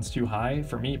 3 rounds too high.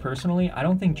 For me personally, I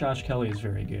don't think Josh Kelly is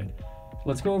very good.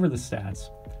 Let's go over the stats.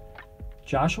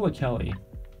 Joshua Kelly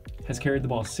has carried the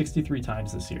ball 63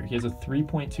 times this year. He has a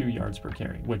 3.2 yards per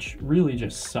carry, which really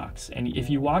just sucks. And if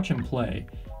you watch him play,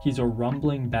 he's a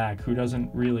rumbling back who doesn't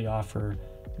really offer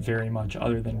very much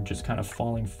other than just kind of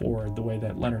falling forward the way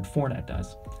that Leonard Fournette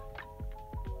does.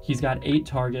 He's got 8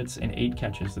 targets and 8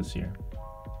 catches this year.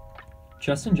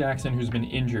 Justin Jackson, who's been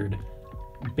injured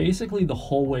basically the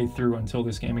whole way through until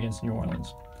this game against New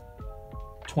Orleans,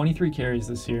 23 carries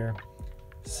this year,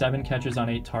 7 catches on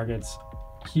 8 targets.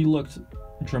 He looked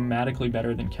dramatically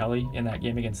better than Kelly in that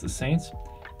game against the Saints.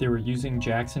 They were using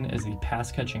Jackson as the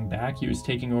pass-catching back. He was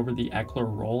taking over the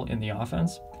Ekeler role in the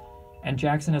offense. And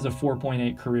Jackson has a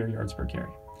 4.8 career yards per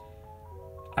carry.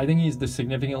 I think he's the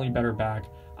significantly better back.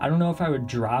 I don't know if I would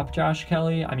drop Josh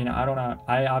Kelly. I mean,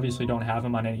 I obviously don't have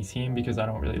him on any team because I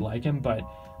don't really like him, but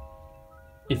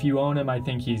if you own him, I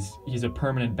think he's a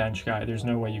permanent bench guy. There's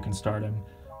no way you can start him.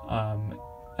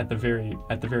 At the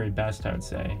very best, I would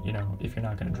say, if you're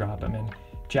not going to drop him. And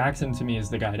Jackson, to me,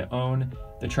 is the guy to own.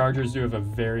 The Chargers do have a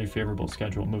very favorable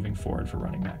schedule moving forward for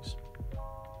running backs.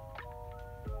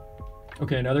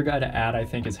 Okay, another guy to add, I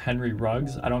think, is Henry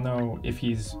Ruggs. I don't know if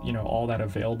he's, all that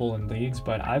available in leagues,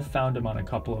 but I've found him on a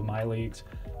couple of my leagues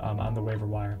on the waiver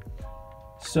wire.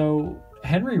 So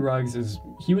Henry Ruggs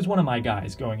he was one of my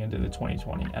guys going into the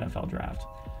 2020 NFL draft.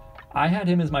 I had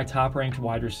him as my top-ranked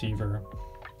wide receiver.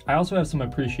 I also have some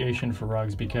appreciation for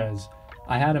Ruggs because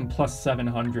I had him plus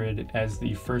 700 as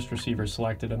the first receiver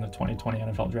selected in the 2020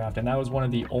 NFL draft, and that was one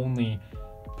of the only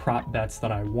prop bets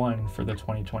that I won for the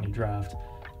 2020 draft,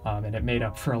 and it made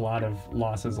up for a lot of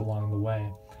losses along the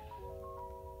way.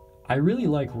 I really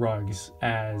like Ruggs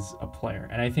as a player,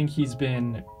 and I think he's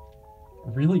been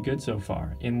really good so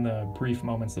far in the brief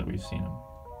moments that we've seen him.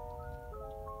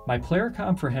 My player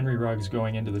comp for Henry Ruggs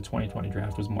going into the 2020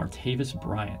 draft was Martavis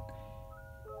Bryant.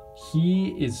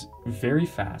 He is very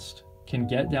fast, can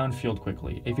get downfield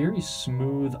quickly, a very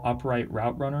smooth, upright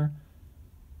route runner.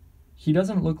 He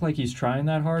doesn't look like he's trying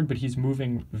that hard, but he's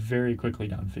moving very quickly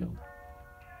downfield.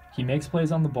 He makes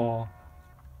plays on the ball.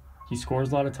 He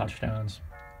scores a lot of touchdowns.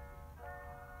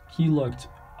 He looked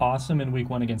awesome in week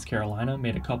 1 against Carolina,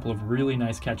 made a couple of really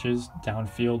nice catches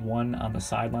downfield, one on the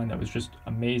sideline that was just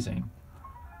amazing.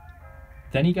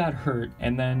 Then he got hurt,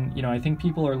 and then, I think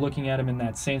people are looking at him in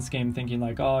that Saints game thinking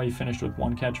like, oh, he finished with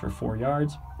 1 catch for 4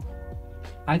 yards.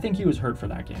 I think he was hurt for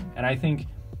that game, and I think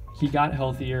he got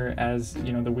healthier as,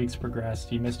 the weeks progressed.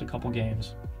 He missed a couple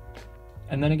games.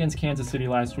 And then against Kansas City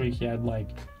last week, he had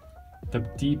the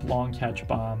deep long catch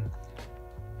bomb,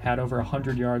 had over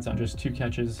 100 yards on just 2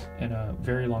 catches and a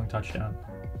very long touchdown.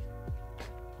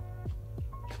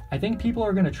 I think people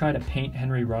are going to try to paint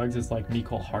Henry Ruggs as like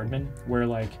Mecole Hardman, where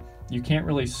you can't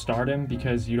really start him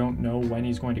because you don't know when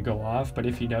he's going to go off, but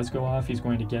if he does go off, he's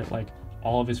going to get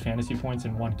all of his fantasy points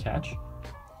in 1 catch.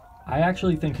 I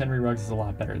actually think Henry Ruggs is a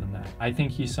lot better than that. I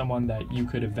think he's someone that you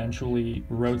could eventually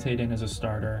rotate in as a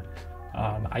starter.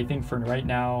 I think for right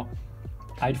now,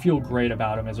 I'd feel great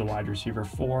about him as a wide receiver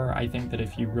 4. I think that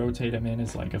if you rotate him in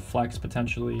as a flex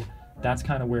potentially, that's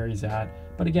kind of where he's at.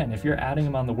 But again, if you're adding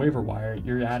him on the waiver wire,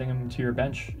 you're adding him to your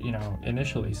bench,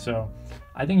 initially. So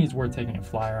I think he's worth taking a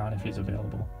flyer on if he's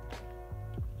available.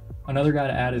 Another guy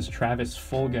to add is Travis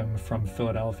Fulgham from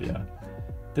Philadelphia.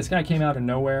 This guy came out of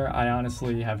nowhere. I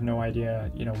honestly have no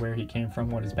idea, where he came from,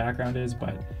 what his background is,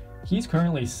 but he's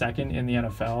currently 2nd in the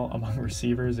NFL among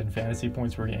receivers in fantasy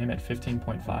points per game at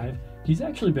 15.5. He's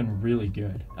actually been really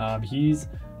good. He's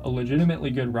a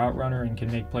legitimately good route runner and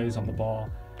can make plays on the ball.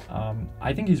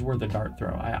 I think he's worth a dart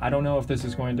throw. I don't know if this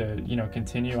is going to,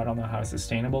 continue. I don't know how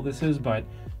sustainable this is, but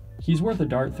he's worth a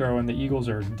dart throw, and the Eagles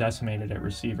are decimated at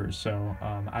receivers. So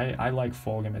I like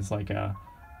Fulgham as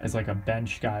a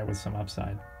bench guy with some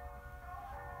upside.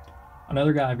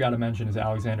 Another guy I've got to mention is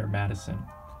Alexander Mattison.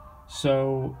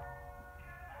 So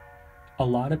a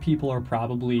lot of people are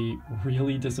probably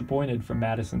really disappointed from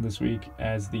Mattison this week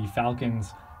as the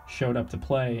Falcons showed up to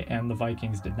play and the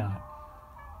Vikings did not.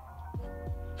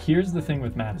 here's the thing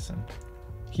with Mattison.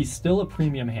 He's still a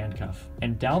premium handcuff.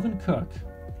 And Dalvin Cook,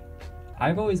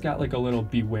 I've always got like a little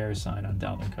beware sign on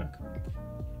Dalvin Cook.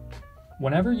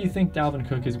 Whenever you think Dalvin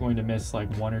Cook is going to miss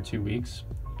like 1 or 2 weeks,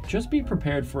 just be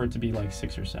prepared for it to be like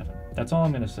 6 or 7. That's all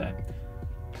I'm going to say.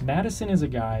 Mattison is a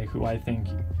guy who I think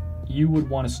you would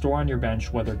want to store on your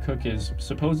bench whether Cook is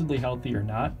supposedly healthy or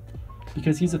not,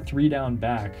 because he's a 3-down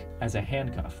back as a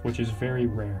handcuff, which is very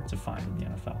rare to find in the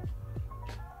NFL.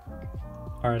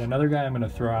 All right, another guy I'm going to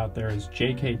throw out there is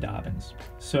J.K. Dobbins.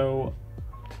 So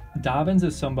Dobbins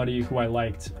is somebody who I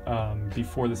liked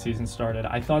before the season started.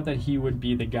 I thought that he would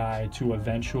be the guy to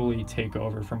eventually take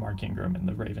over for Mark Ingram in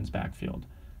the Ravens backfield.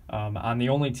 On the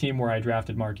only team where I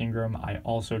drafted Mark Ingram, I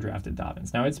also drafted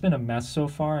Dobbins. Now, it's been a mess so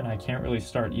far, and I can't really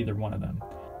start either one of them.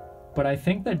 But I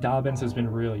think that Dobbins has been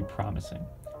really promising.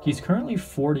 He's currently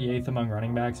 48th among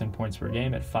running backs in points per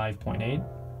game at 5.8.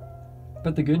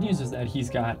 But the good news is that he's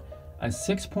got a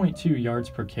 6.2 yards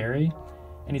per carry,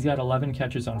 and he's got 11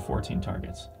 catches on 14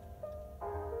 targets.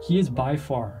 He is by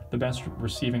far the best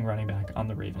receiving running back on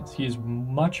the Ravens. He is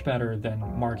much better than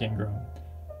Mark Ingram.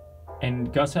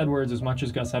 And Gus Edwards, as much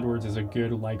as Gus Edwards is a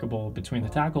good, likable between the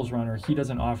tackles runner, he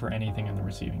doesn't offer anything in the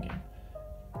receiving game.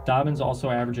 Dobbins also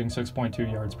averaging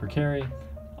 6.2 yards per carry,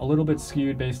 a little bit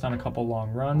skewed based on a couple long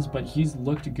runs, but he's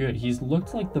looked good. He's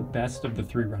looked like the best of the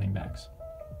 3 running backs.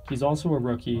 He's also a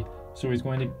rookie, so he's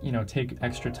going to, take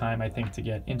extra time, I think, to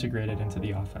get integrated into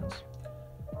the offense.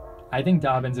 I think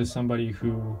Dobbins is somebody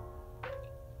who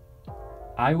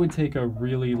I would take a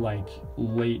really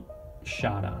late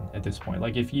shot on at this point.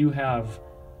 Like, if you have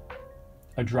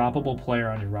a droppable player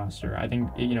on your roster, I think,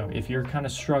 if you're kind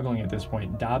of struggling at this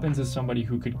point, Dobbins is somebody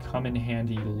who could come in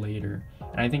handy later.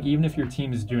 And I think even if your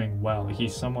team is doing well,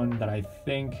 he's someone that I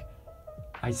think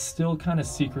I still kind of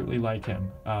secretly like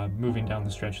him moving down the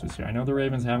stretch this year. I know the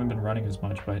Ravens haven't been running as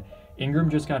much, but Ingram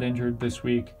just got injured this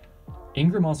week.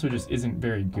 Ingram also just isn't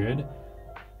very good.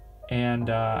 And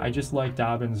I just like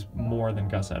Dobbins more than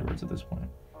Gus Edwards at this point.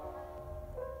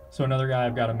 So another guy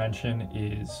I've got to mention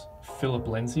is Phillip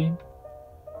Lindsay.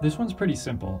 This one's pretty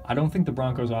simple. I don't think the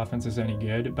Broncos offense is any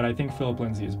good, but I think Phillip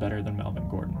Lindsay is better than Melvin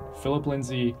Gordon. Phillip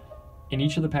Lindsay, in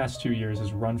each of the past 2 years,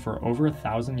 has run for over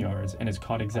 1,000 yards and has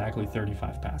caught exactly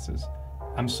 35 passes.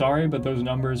 I'm sorry, but those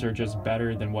numbers are just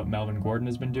better than what Melvin Gordon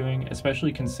has been doing,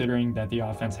 especially considering that the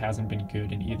offense hasn't been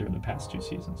good in either of the past 2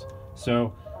 seasons.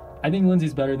 So I think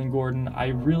Lindsay's better than Gordon. I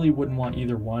really wouldn't want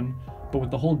either one, but with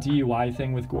the whole DUI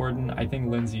thing with Gordon, I think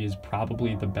Lindsay is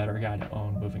probably the better guy to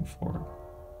own moving forward.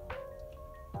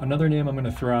 Another name I'm going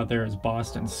to throw out there is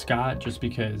Boston Scott, just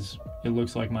because it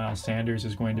looks like Miles Sanders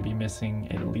is going to be missing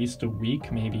at least a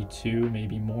week, maybe 2,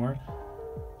 maybe more.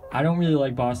 I don't really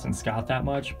like Boston Scott that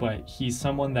much, but he's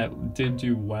someone that did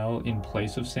do well in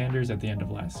place of Sanders at the end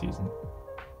of last season.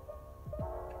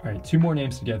 All right, 2 more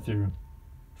names to get through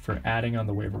for adding on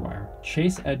the waiver wire.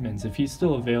 Chase Edmonds, if he's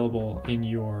still available in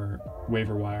your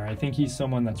waiver wire, I think he's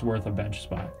someone that's worth a bench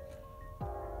spot.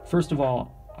 First of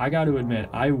all, I got to admit,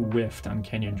 I whiffed on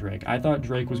Kenyon Drake. I thought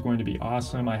Drake was going to be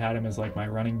awesome. I had him as my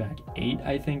running back 8,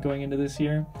 I think, going into this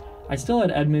year. I still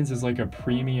had Edmonds as a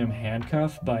premium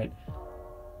handcuff, but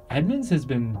Edmonds has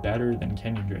been better than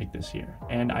Kenyon Drake this year.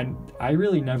 And I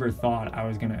really never thought I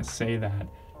was going to say that,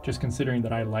 just considering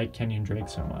that I like Kenyon Drake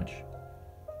so much.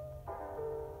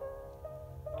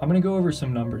 I'm going to go over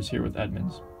some numbers here with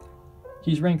Edmonds.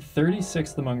 He's ranked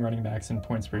 36th among running backs in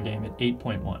points per game at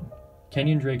 8.1.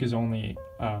 Kenyon Drake is only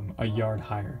a yard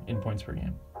higher in points per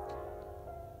game.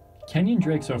 Kenyon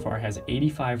Drake so far has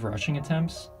 85 rushing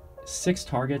attempts, 6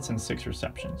 targets, and 6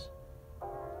 receptions.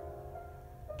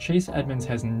 Chase Edmonds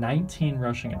has 19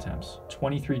 rushing attempts,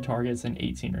 23 targets, and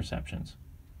 18 receptions.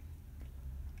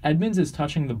 Edmonds is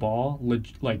touching the ball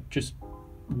just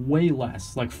way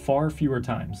less, far fewer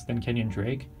times than Kenyon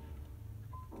Drake,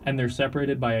 and they're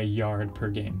separated by a yard per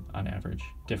game on average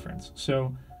difference.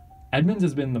 So Edmonds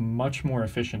has been the much more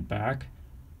efficient back.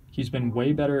 He's been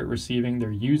way better at receiving.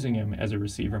 They're using him as a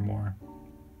receiver more.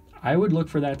 I would look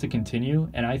for that to continue,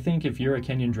 and I think if you're a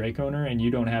Kenyon Drake owner and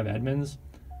you don't have Edmonds,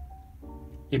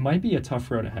 it might be a tough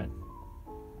road ahead.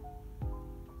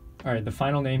 All right, the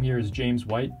final name here is James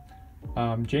White.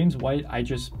 James White, I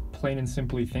just plain and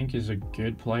simply think is a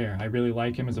good player. I really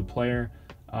like him as a player.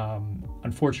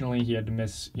 Unfortunately, he had to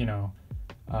miss,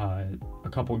 a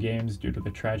couple games due to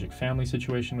the tragic family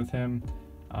situation with him.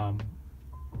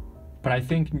 But I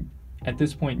think at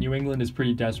this point, New England is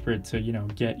pretty desperate to,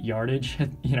 get yardage,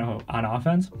 on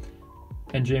offense.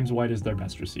 And James White is their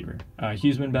best receiver.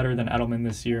 He's been better than Edelman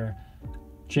this year.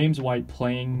 James White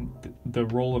playing the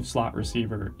role of slot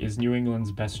receiver is New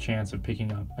England's best chance of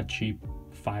picking up a cheap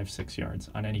 5-6 yards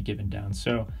on any given down.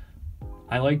 So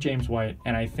I like James White,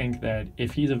 and I think that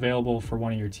if he's available for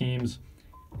one of your teams,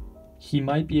 he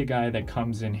might be a guy that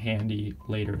comes in handy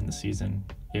later in the season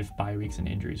if bye weeks and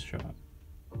injuries show up.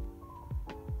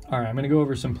 All right, I'm going to go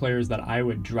over some players that I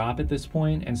would drop at this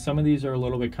point, and some of these are a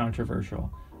little bit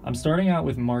controversial. I'm starting out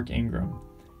with Mark Ingram.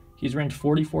 He's ranked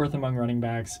 44th among running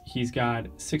backs. He's got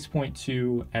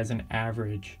 6.2 as an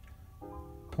average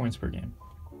points per game.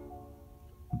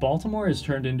 Baltimore has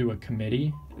turned into a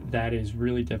committee that is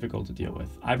really difficult to deal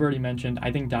with. I've already mentioned,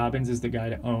 I think Dobbins is the guy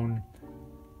to own.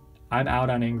 I'm out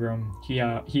on Ingram.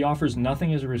 He offers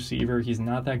nothing as a receiver. He's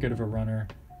not that good of a runner.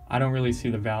 I don't really see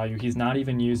the value. He's not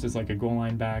even used as like a goal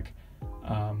line back.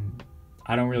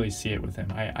 I don't really see it with him.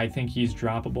 I think he's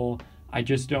droppable. I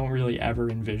just don't really ever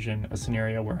envision a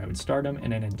scenario where I would start him.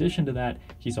 And in addition to that,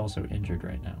 he's also injured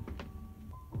right now.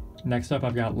 Next up,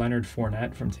 I've got Leonard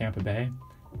Fournette from Tampa Bay.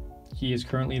 He is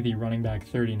currently the running back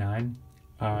 39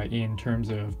 in terms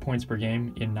of points per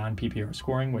game in non-PPR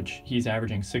scoring, which he's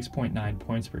averaging 6.9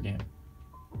 points per game.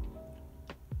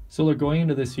 So look, going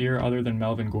into this year, other than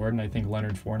Melvin Gordon, I think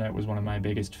Leonard Fournette was one of my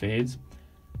biggest fades.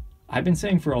 I've been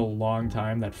saying for a long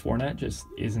time that Fournette just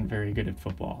isn't very good at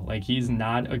football. Like, he's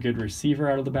not a good receiver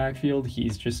out of the backfield.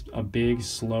 He's just a big,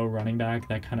 slow running back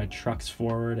that kind of trucks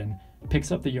forward and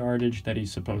picks up the yardage that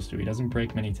he's supposed to. He doesn't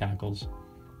break many tackles.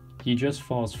 He just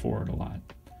falls forward a lot.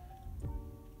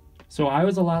 So I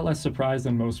was a lot less surprised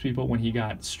than most people when he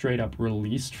got straight up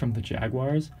released from the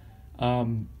Jaguars.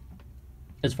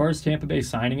 As far as Tampa Bay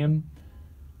signing him,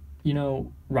 you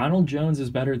know, Ronald Jones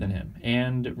is better than him.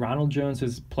 And Ronald Jones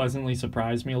has pleasantly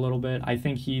surprised me a little bit. I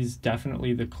think he's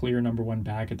definitely the clear number one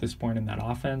back at this point in that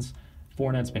offense.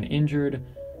 Fournette's been injured.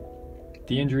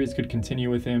 The injuries could continue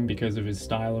with him because of his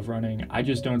style of running. I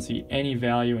just don't see any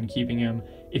value in keeping him.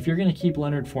 If you're going to keep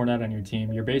Leonard Fournette on your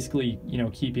team, you're basically, you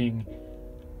know, keeping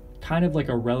kind of like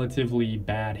a relatively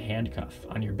bad handcuff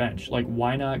on your bench. Like,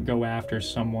 why not go after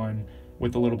someone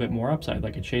with a little bit more upside,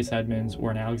 like a Chase Edmonds or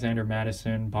an Alexander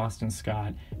Mattison, Boston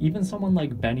Scott, even someone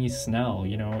like Benny Snell,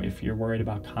 you know, if you're worried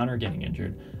about Connor getting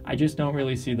injured. I just don't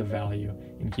really see the value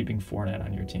in keeping Fournette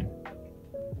on your team.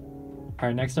 All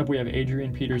right, next up we have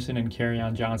Adrian Peterson and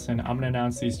Kerryon Johnson. I'm going to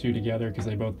announce these two together because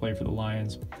they both play for the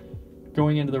Lions.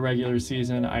 Going into the regular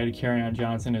season, I had Kerryon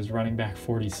Johnson as running back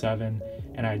 47,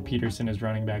 and I had Peterson as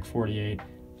running back 48.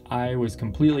 I was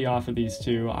completely off of these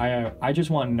two. I just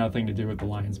want nothing to do with the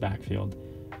Lions' backfield,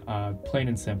 plain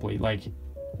and simply. Like,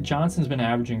 Johnson's been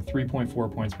averaging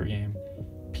 3.4 points per game.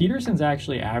 Peterson's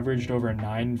actually averaged over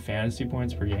 9 fantasy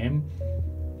points per game,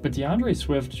 but DeAndre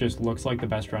Swift just looks like the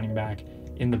best running back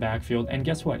in the backfield. And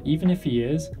guess what? Even if he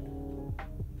is,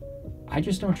 I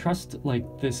just don't trust like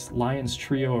this Lions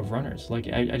trio of runners. Like,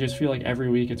 I just feel like every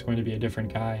week it's going to be a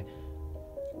different guy.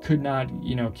 Could not,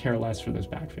 you know, care less for this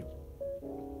backfield.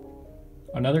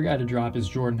 Another guy to drop is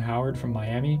Jordan Howard from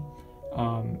Miami.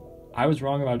 I was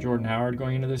wrong about Jordan Howard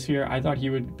going into this year. I thought he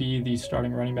would be the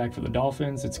starting running back for the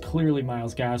Dolphins. It's clearly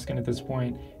Myles Gaskin at this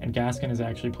point, and Gaskin has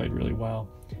actually played really well.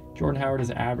 Jordan Howard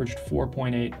has averaged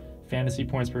 4.8 fantasy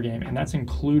points per game, and that's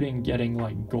including getting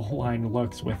like goal line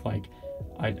looks with like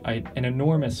an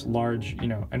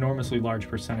enormously large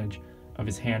percentage of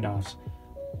his handoffs.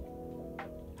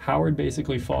 Howard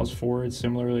basically falls forward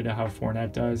similarly to how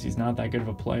Fournette does. He's not that good of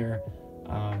a player.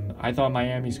 I thought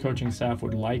Miami's coaching staff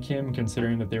would like him,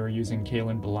 considering that they were using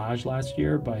Kalen Ballage last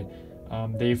year, but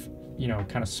they've, you know,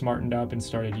 kind of smartened up and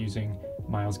started using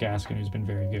Myles Gaskin, who's been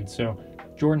very good. So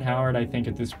Jordan Howard, I think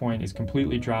at this point, is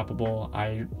completely droppable.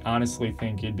 I honestly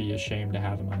think it'd be a shame to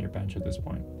have him on your bench at this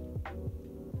point.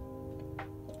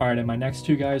 All right, and my next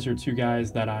two guys are two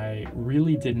guys that I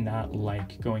really did not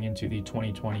like going into the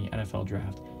 2020 NFL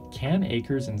Draft. Cam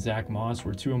Akers and Zach Moss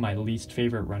were two of my least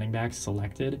favorite running backs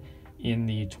selected in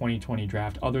the 2020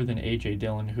 draft, other than A.J.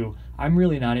 Dillon, who I'm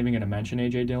really not even going to mention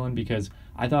A.J. Dillon because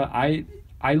I thought I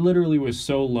literally was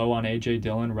so low on A.J.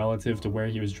 Dillon relative to where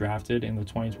he was drafted in the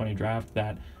 2020 draft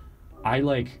that I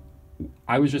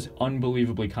was just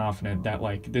unbelievably confident that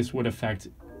like this would affect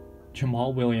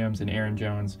Jamal Williams and Aaron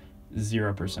Jones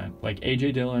 0%. Like,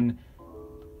 A.J. Dillon,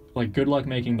 like, good luck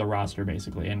making the roster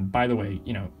basically. And by the way,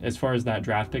 you know, as far as that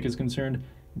draft pick is concerned,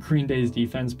 Green Bay's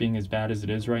defense being as bad as it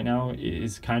is right now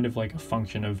is kind of like a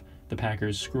function of the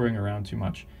Packers screwing around too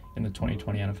much in the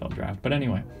 2020 NFL draft. But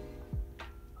anyway,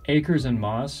 Akers and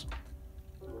Moss,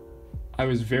 I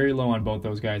was very low on both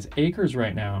those guys. Akers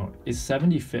right now is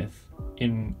 75th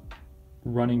in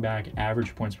running back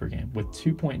average points per game with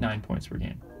 2.9 points per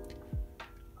game.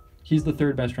 He's the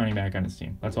third best running back on his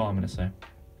team. That's all I'm going to say.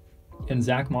 And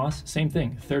Zach Moss, same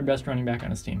thing, third best running back on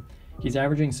his team. He's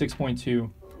averaging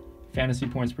 6.2 fantasy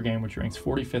points per game, which ranks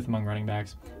 45th among running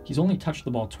backs. He's only touched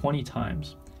the ball 20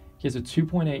 times. He has a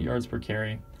 2.8 yards per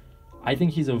carry. I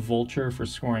think he's a vulture for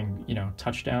scoring,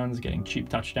 touchdowns, getting cheap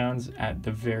touchdowns at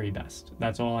the very best.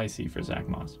 That's all I see for Zach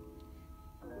Moss.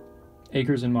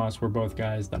 Akers and Moss were both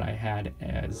guys that I had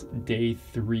as day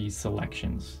 3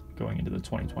 selections going into the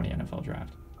 2020 NFL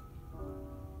Draft.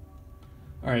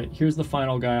 All right, here's the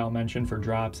final guy I'll mention for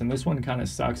drops, and this one kind of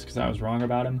sucks because I was wrong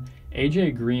about him.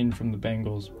 AJ Green from the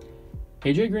Bengals.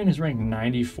 AJ Green is ranked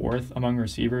 94th among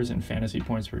receivers in fantasy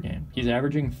points per game. He's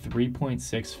averaging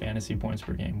 3.6 fantasy points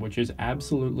per game, which is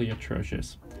absolutely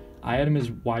atrocious. I had him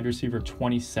as wide receiver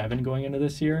 27 going into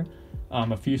this year,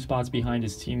 a few spots behind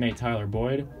his teammate Tyler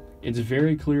Boyd. It's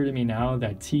very clear to me now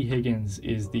that T. Higgins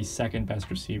is the second best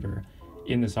receiver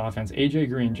in this offense. AJ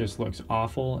Green just looks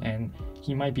awful, and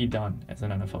he might be done as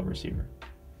an NFL receiver.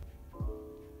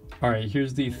 All right,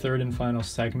 here's the third and final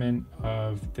segment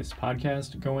of this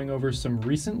podcast, going over some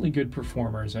recently good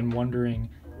performers and wondering,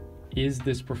 is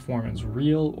this performance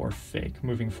real or fake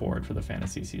moving forward for the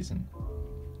fantasy season?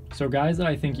 So guys that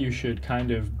I think you should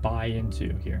kind of buy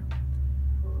into here.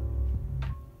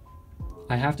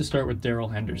 I have to start with Darrell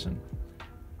Henderson.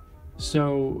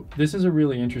 So this is a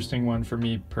really interesting one for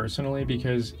me personally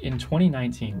because in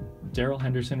 2019, Darrell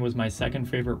Henderson was my second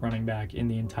favorite running back in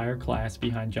the entire class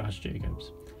behind Josh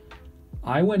Jacobs.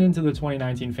 I went into the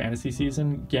 2019 fantasy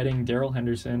season getting Darrell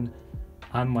Henderson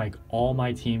on like all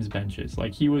my team's benches.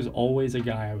 Like he was always a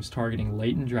guy I was targeting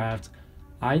late in drafts.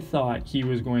 I thought he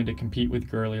was going to compete with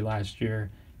Gurley last year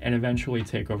and eventually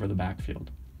take over the backfield.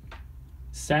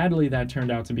 Sadly, that turned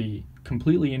out to be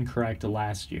completely incorrect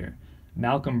last year.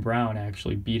 Malcolm Brown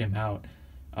actually beat him out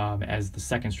as the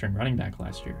second string running back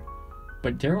last year.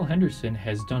 But Darrell Henderson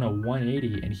has done a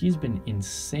 180 and he's been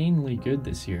insanely good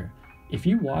this year. If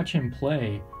you watch him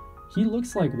play, he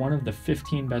looks like one of the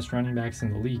 15 best running backs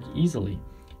in the league easily.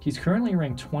 He's currently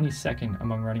ranked 22nd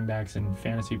among running backs in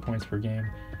fantasy points per game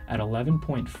at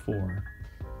 11.4.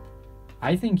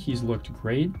 I think he's looked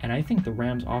great, and I think the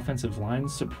Rams' offensive line,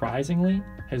 surprisingly,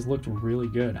 has looked really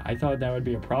good. I thought that would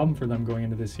be a problem for them going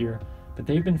into this year, but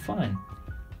they've been fine.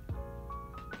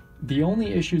 The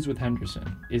only issues with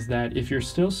Henderson is that if you're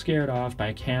still scared off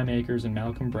by Cam Akers and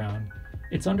Malcolm Brown,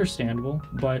 it's understandable,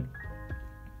 but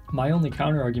my only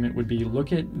counter-argument would be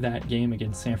look at that game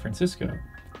against San Francisco.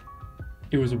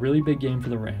 It was a really big game for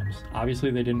the Rams. Obviously,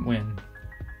 they didn't win,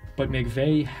 but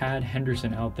McVay had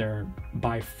Henderson out there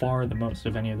by far the most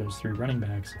of any of those 3 running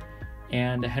backs,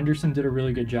 and Henderson did a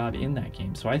really good job in that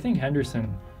game. So I think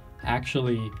Henderson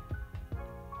actually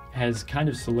has kind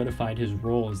of solidified his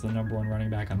role as the number 1 running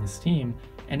back on this team.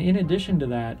 And in addition to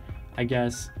that, I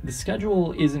guess the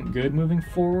schedule isn't good moving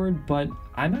forward, but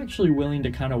I'm actually willing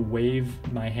to kind of wave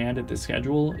my hand at the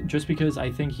schedule just because I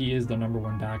think he is the number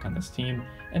 1 back on this team,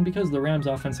 and because the Rams'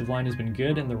 offensive line has been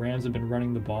good and the Rams have been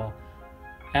running the ball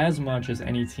as much as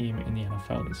any team in the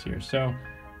NFL this year. So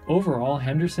overall,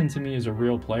 Henderson to me is a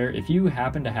real player. If you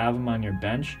happen to have him on your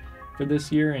bench for this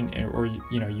year or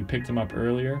you picked him up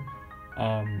earlier,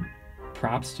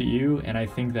 props to you, and I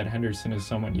think that Henderson is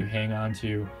someone you hang on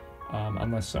to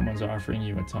unless someone's offering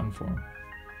you a ton for him.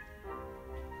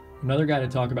 Another guy to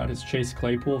talk about is Chase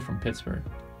Claypool from Pittsburgh.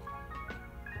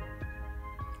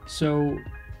 So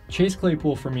Chase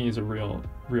Claypool for me is a real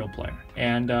player,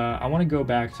 and I want to go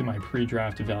back to my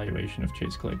pre-draft evaluation of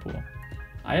Chase Claypool.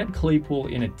 I had Claypool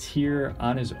in a tier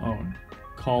on his own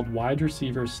called wide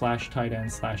receiver / tight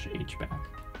end / H-back.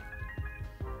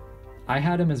 I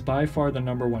had him as by far the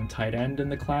number 1 tight end in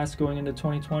the class going into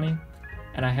 2020,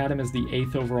 and I had him as the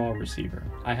 8th overall receiver.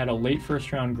 I had a late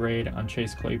first round grade on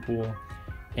Chase Claypool,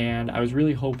 and I was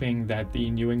really hoping that the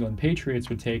New England Patriots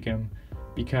would take him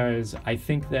because I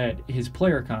think that his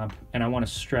player comp, and I want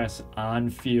to stress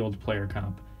on-field player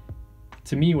comp,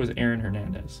 to me was Aaron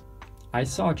Hernandez. I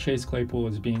saw Chase Claypool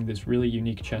as being this really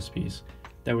unique chess piece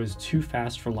that was too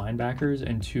fast for linebackers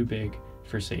and too big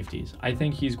for safeties. I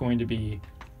think he's going to be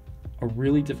a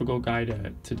really difficult guy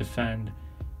to defend,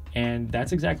 and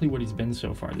that's exactly what he's been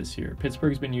so far this year.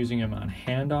 Pittsburgh's been using him on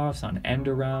handoffs, on end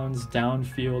arounds,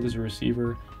 downfield as a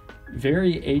receiver.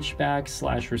 Very H-back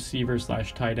 / receiver /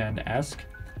 tight end-esque.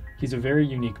 He's a very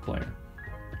unique player.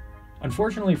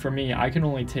 Unfortunately for me, I can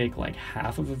only take like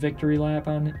half of a victory lap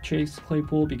on Chase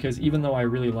Claypool because even though I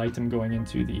really liked him going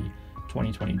into the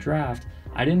 2020 draft,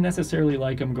 I didn't necessarily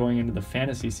like him going into the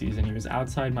fantasy season. He was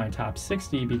outside my top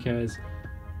 60 because,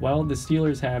 well, the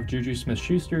Steelers have Juju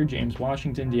Smith-Schuster, James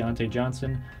Washington, Deontay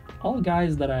Johnson, all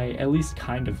guys that I at least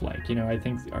kind of like, I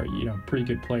think are, pretty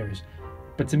good players.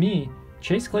 But to me,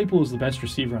 Chase Claypool is the best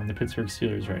receiver on the Pittsburgh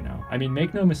Steelers right now. I mean,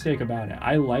 make no mistake about it.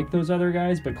 I like those other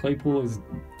guys, but Claypool is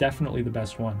definitely the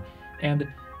best one.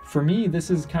 And for me, this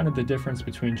is kind of the difference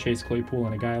between Chase Claypool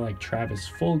and a guy like Travis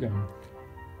Fulgham.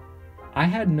 I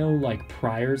had no like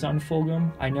priors on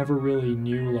Fulgham. I never really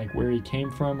knew like where he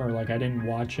came from, or like I didn't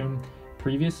watch him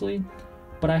previously,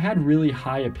 but I had really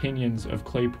high opinions of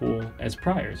Claypool as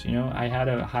priors. You know, I had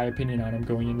a high opinion on him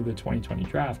going into the 2020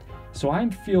 draft. So I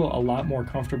feel a lot more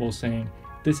comfortable saying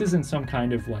this isn't some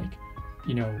kind of like,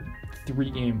 you know,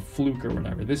 3-game fluke or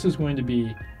whatever. This is going to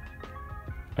be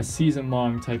a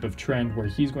season-long type of trend where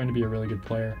he's going to be a really good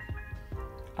player.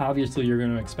 Obviously, you're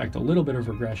going to expect a little bit of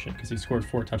regression because he scored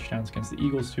 4 touchdowns against the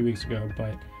Eagles 2 weeks ago,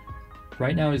 but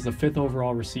right now he's the 5th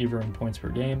overall receiver in points per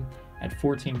game at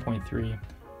 14.3.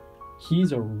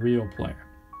 He's a real player.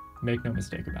 Make no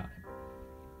mistake about it.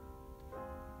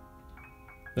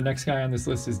 The next guy on this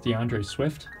list is DeAndre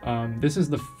Swift. This is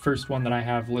the first one that I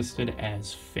have listed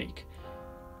as fake.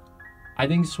 I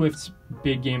think Swift's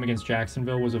big game against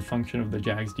Jacksonville was a function of the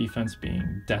Jags defense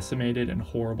being decimated and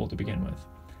horrible to begin with.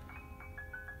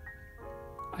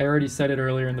 I already said it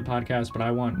earlier in the podcast, but I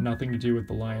want nothing to do with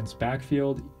the Lions'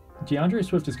 backfield. DeAndre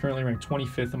Swift is currently ranked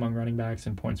 25th among running backs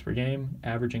in points per game,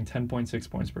 averaging 10.6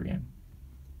 points per game.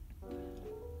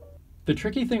 The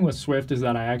tricky thing with Swift is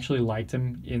that I actually liked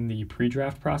him in the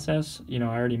pre-draft process. You know,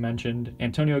 I already mentioned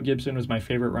Antonio Gibson was my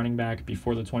favorite running back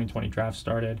before the 2020 draft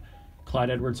started.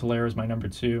 Clyde Edwards-Helaire was my number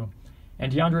 2,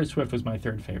 and DeAndre Swift was my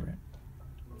 3rd favorite.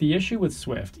 The issue with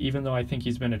Swift, even though I think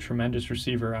he's been a tremendous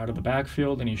receiver out of the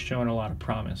backfield and he's shown a lot of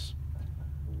promise,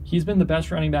 he's been the best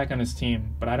running back on his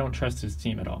team, but I don't trust his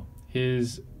team at all.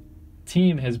 His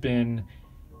team has been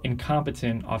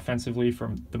incompetent offensively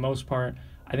for the most part.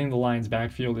 I think the Lions'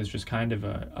 backfield is just kind of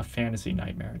a fantasy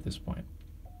nightmare at this point.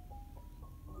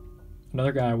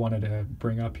 Another guy I wanted to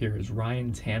bring up here is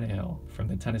Ryan Tannehill from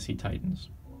the Tennessee Titans.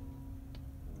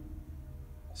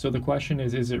 So the question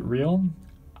is it real?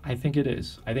 I think it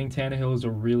is. I think Tannehill is a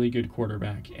really good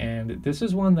quarterback, and this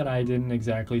is one that I didn't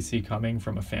exactly see coming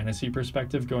from a fantasy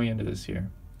perspective going into this year.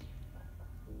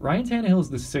 Ryan Tannehill is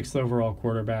the 6th overall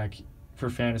quarterback for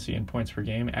fantasy in points per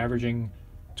game, averaging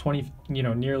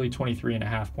nearly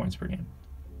 23.5 points per game.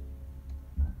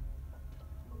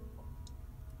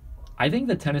 I think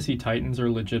the Tennessee Titans are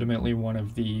legitimately one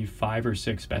of the 5 or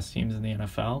 6 best teams in the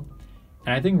NFL,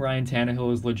 and I think Ryan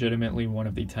Tannehill is legitimately one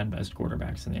of the 10 best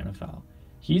quarterbacks in the NFL.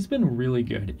 He's been really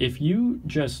good. If you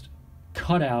just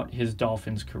cut out his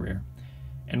Dolphins career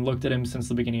and looked at him since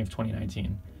the beginning of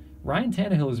 2019, Ryan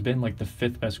Tannehill has been like the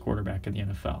 5th best quarterback in the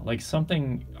NFL, like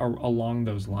something along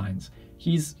those lines.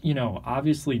 He's,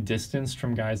 obviously distanced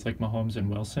from guys like Mahomes and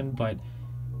Wilson, but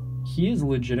he is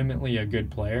legitimately a good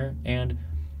player, and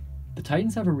the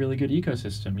Titans have a really good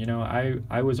ecosystem.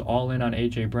 I was all in on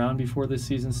A.J. Brown before this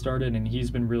season started, and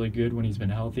he's been really good when he's been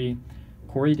healthy.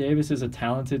 Corey Davis is a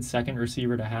talented second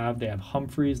receiver to have. They have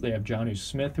Humphreys. They have Jonnu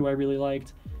Smith, who I really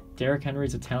liked. Derrick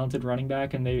Henry's a talented running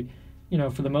back, and they,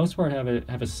 for the most part,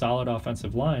 have a solid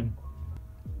offensive line.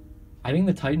 I think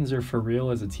the Titans are for real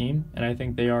as a team, and I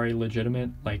think they are a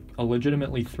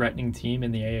legitimately threatening team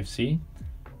in the AFC.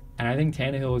 And I think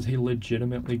Tannehill is a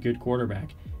legitimately good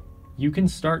quarterback. You can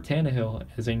start Tannehill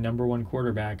as a number 1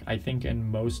 quarterback, I think, in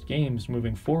most games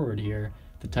moving forward here.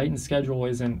 The Titans' schedule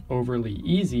isn't overly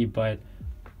easy, but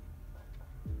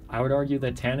I would argue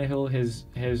that Tannehill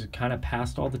has kind of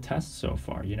passed all the tests so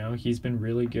far. He's been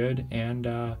really good, and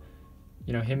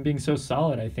him being so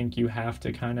solid, I think you have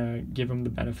to kind of give him the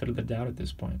benefit of the doubt at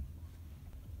this point.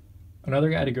 Another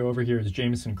guy to go over here is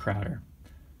Jamison Crowder.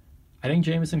 I think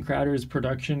Jamison Crowder's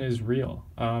production is real.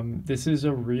 This is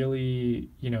a really,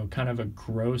 kind of a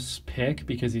gross pick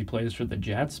because he plays for the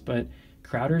Jets, but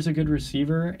Crowder's a good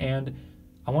receiver, and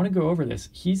I want to go over this.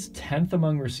 He's 10th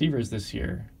among receivers this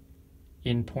year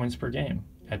in points per game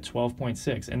at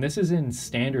 12.6, and this is in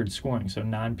standard scoring, so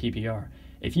non-PPR.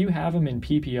 If you have him in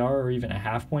PPR or even a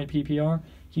half-point PPR,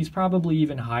 he's probably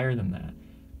even higher than that.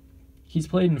 He's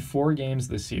played in 4 games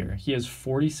this year. He has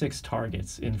 46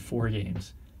 targets in 4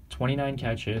 games, 29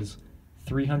 catches,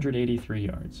 383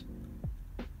 yards.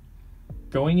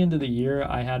 Going into the year,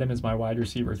 I had him as my wide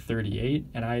receiver 38,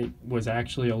 and I was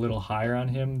actually a little higher on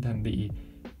him than the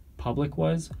public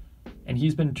was, and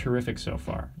he's been terrific so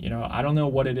far. I don't know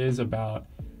what it is about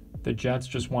the Jets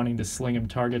just wanting to sling him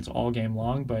targets all game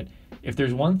long, but if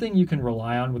there's one thing you can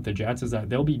rely on with the Jets is that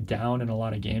they'll be down in a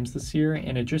lot of games this year,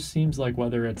 and it just seems like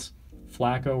whether it's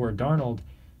Flacco or Darnold,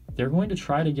 they're going to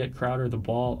try to get Crowder the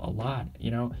ball a lot.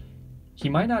 He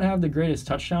might not have the greatest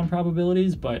touchdown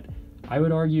probabilities, but I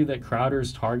would argue that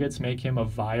Crowder's targets make him a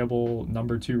viable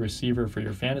number 2 receiver for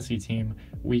your fantasy team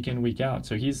week in, week out.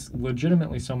 So he's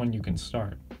legitimately someone you can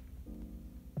start.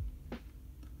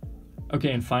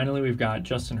 Okay, and finally, we've got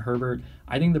Justin Herbert.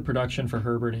 I think the production for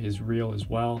Herbert is real as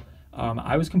well.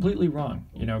 I was completely wrong,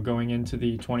 going into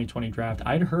the 2020 draft.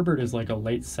 I had Herbert as like a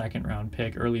late second-round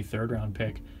pick, early third-round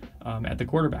pick at the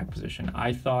quarterback position.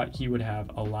 I thought he would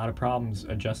have a lot of problems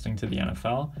adjusting to the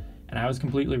NFL, and I was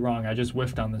completely wrong. I just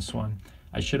whiffed on this one.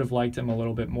 I should have liked him a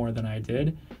little bit more than I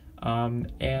did,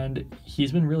 and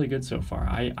he's been really good so far.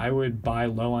 I would buy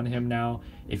low on him now.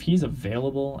 If he's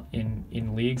available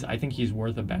in leagues, I think he's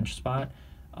worth a bench spot.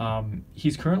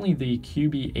 He's currently the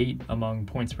QB8 among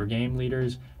points per game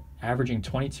leaders, averaging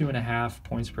 22.5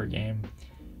 points per game.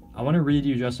 I want to read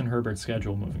you Justin Herbert's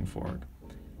schedule moving forward.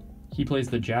 He plays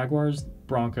the Jaguars,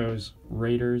 Broncos,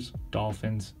 Raiders,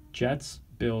 Dolphins, Jets,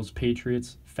 Bills,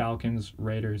 Patriots, Falcons,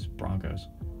 Raiders, Broncos.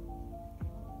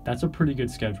 That's a pretty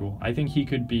good schedule. I think he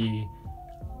could be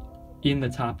in the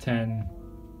top 10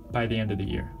 by the end of the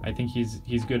year. I think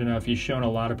he's good enough. He's shown a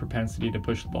lot of propensity to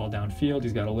push the ball downfield.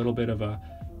 He's got a little bit of a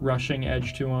rushing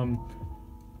edge to him.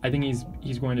 I think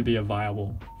he's going to be a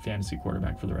viable fantasy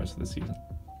quarterback for the rest of the season.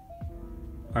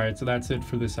 All right, so that's it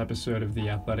for this episode of the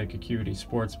Athletic Acuity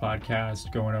Sports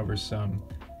Podcast, going over some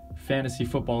fantasy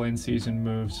football in-season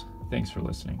moves. Thanks for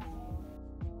listening.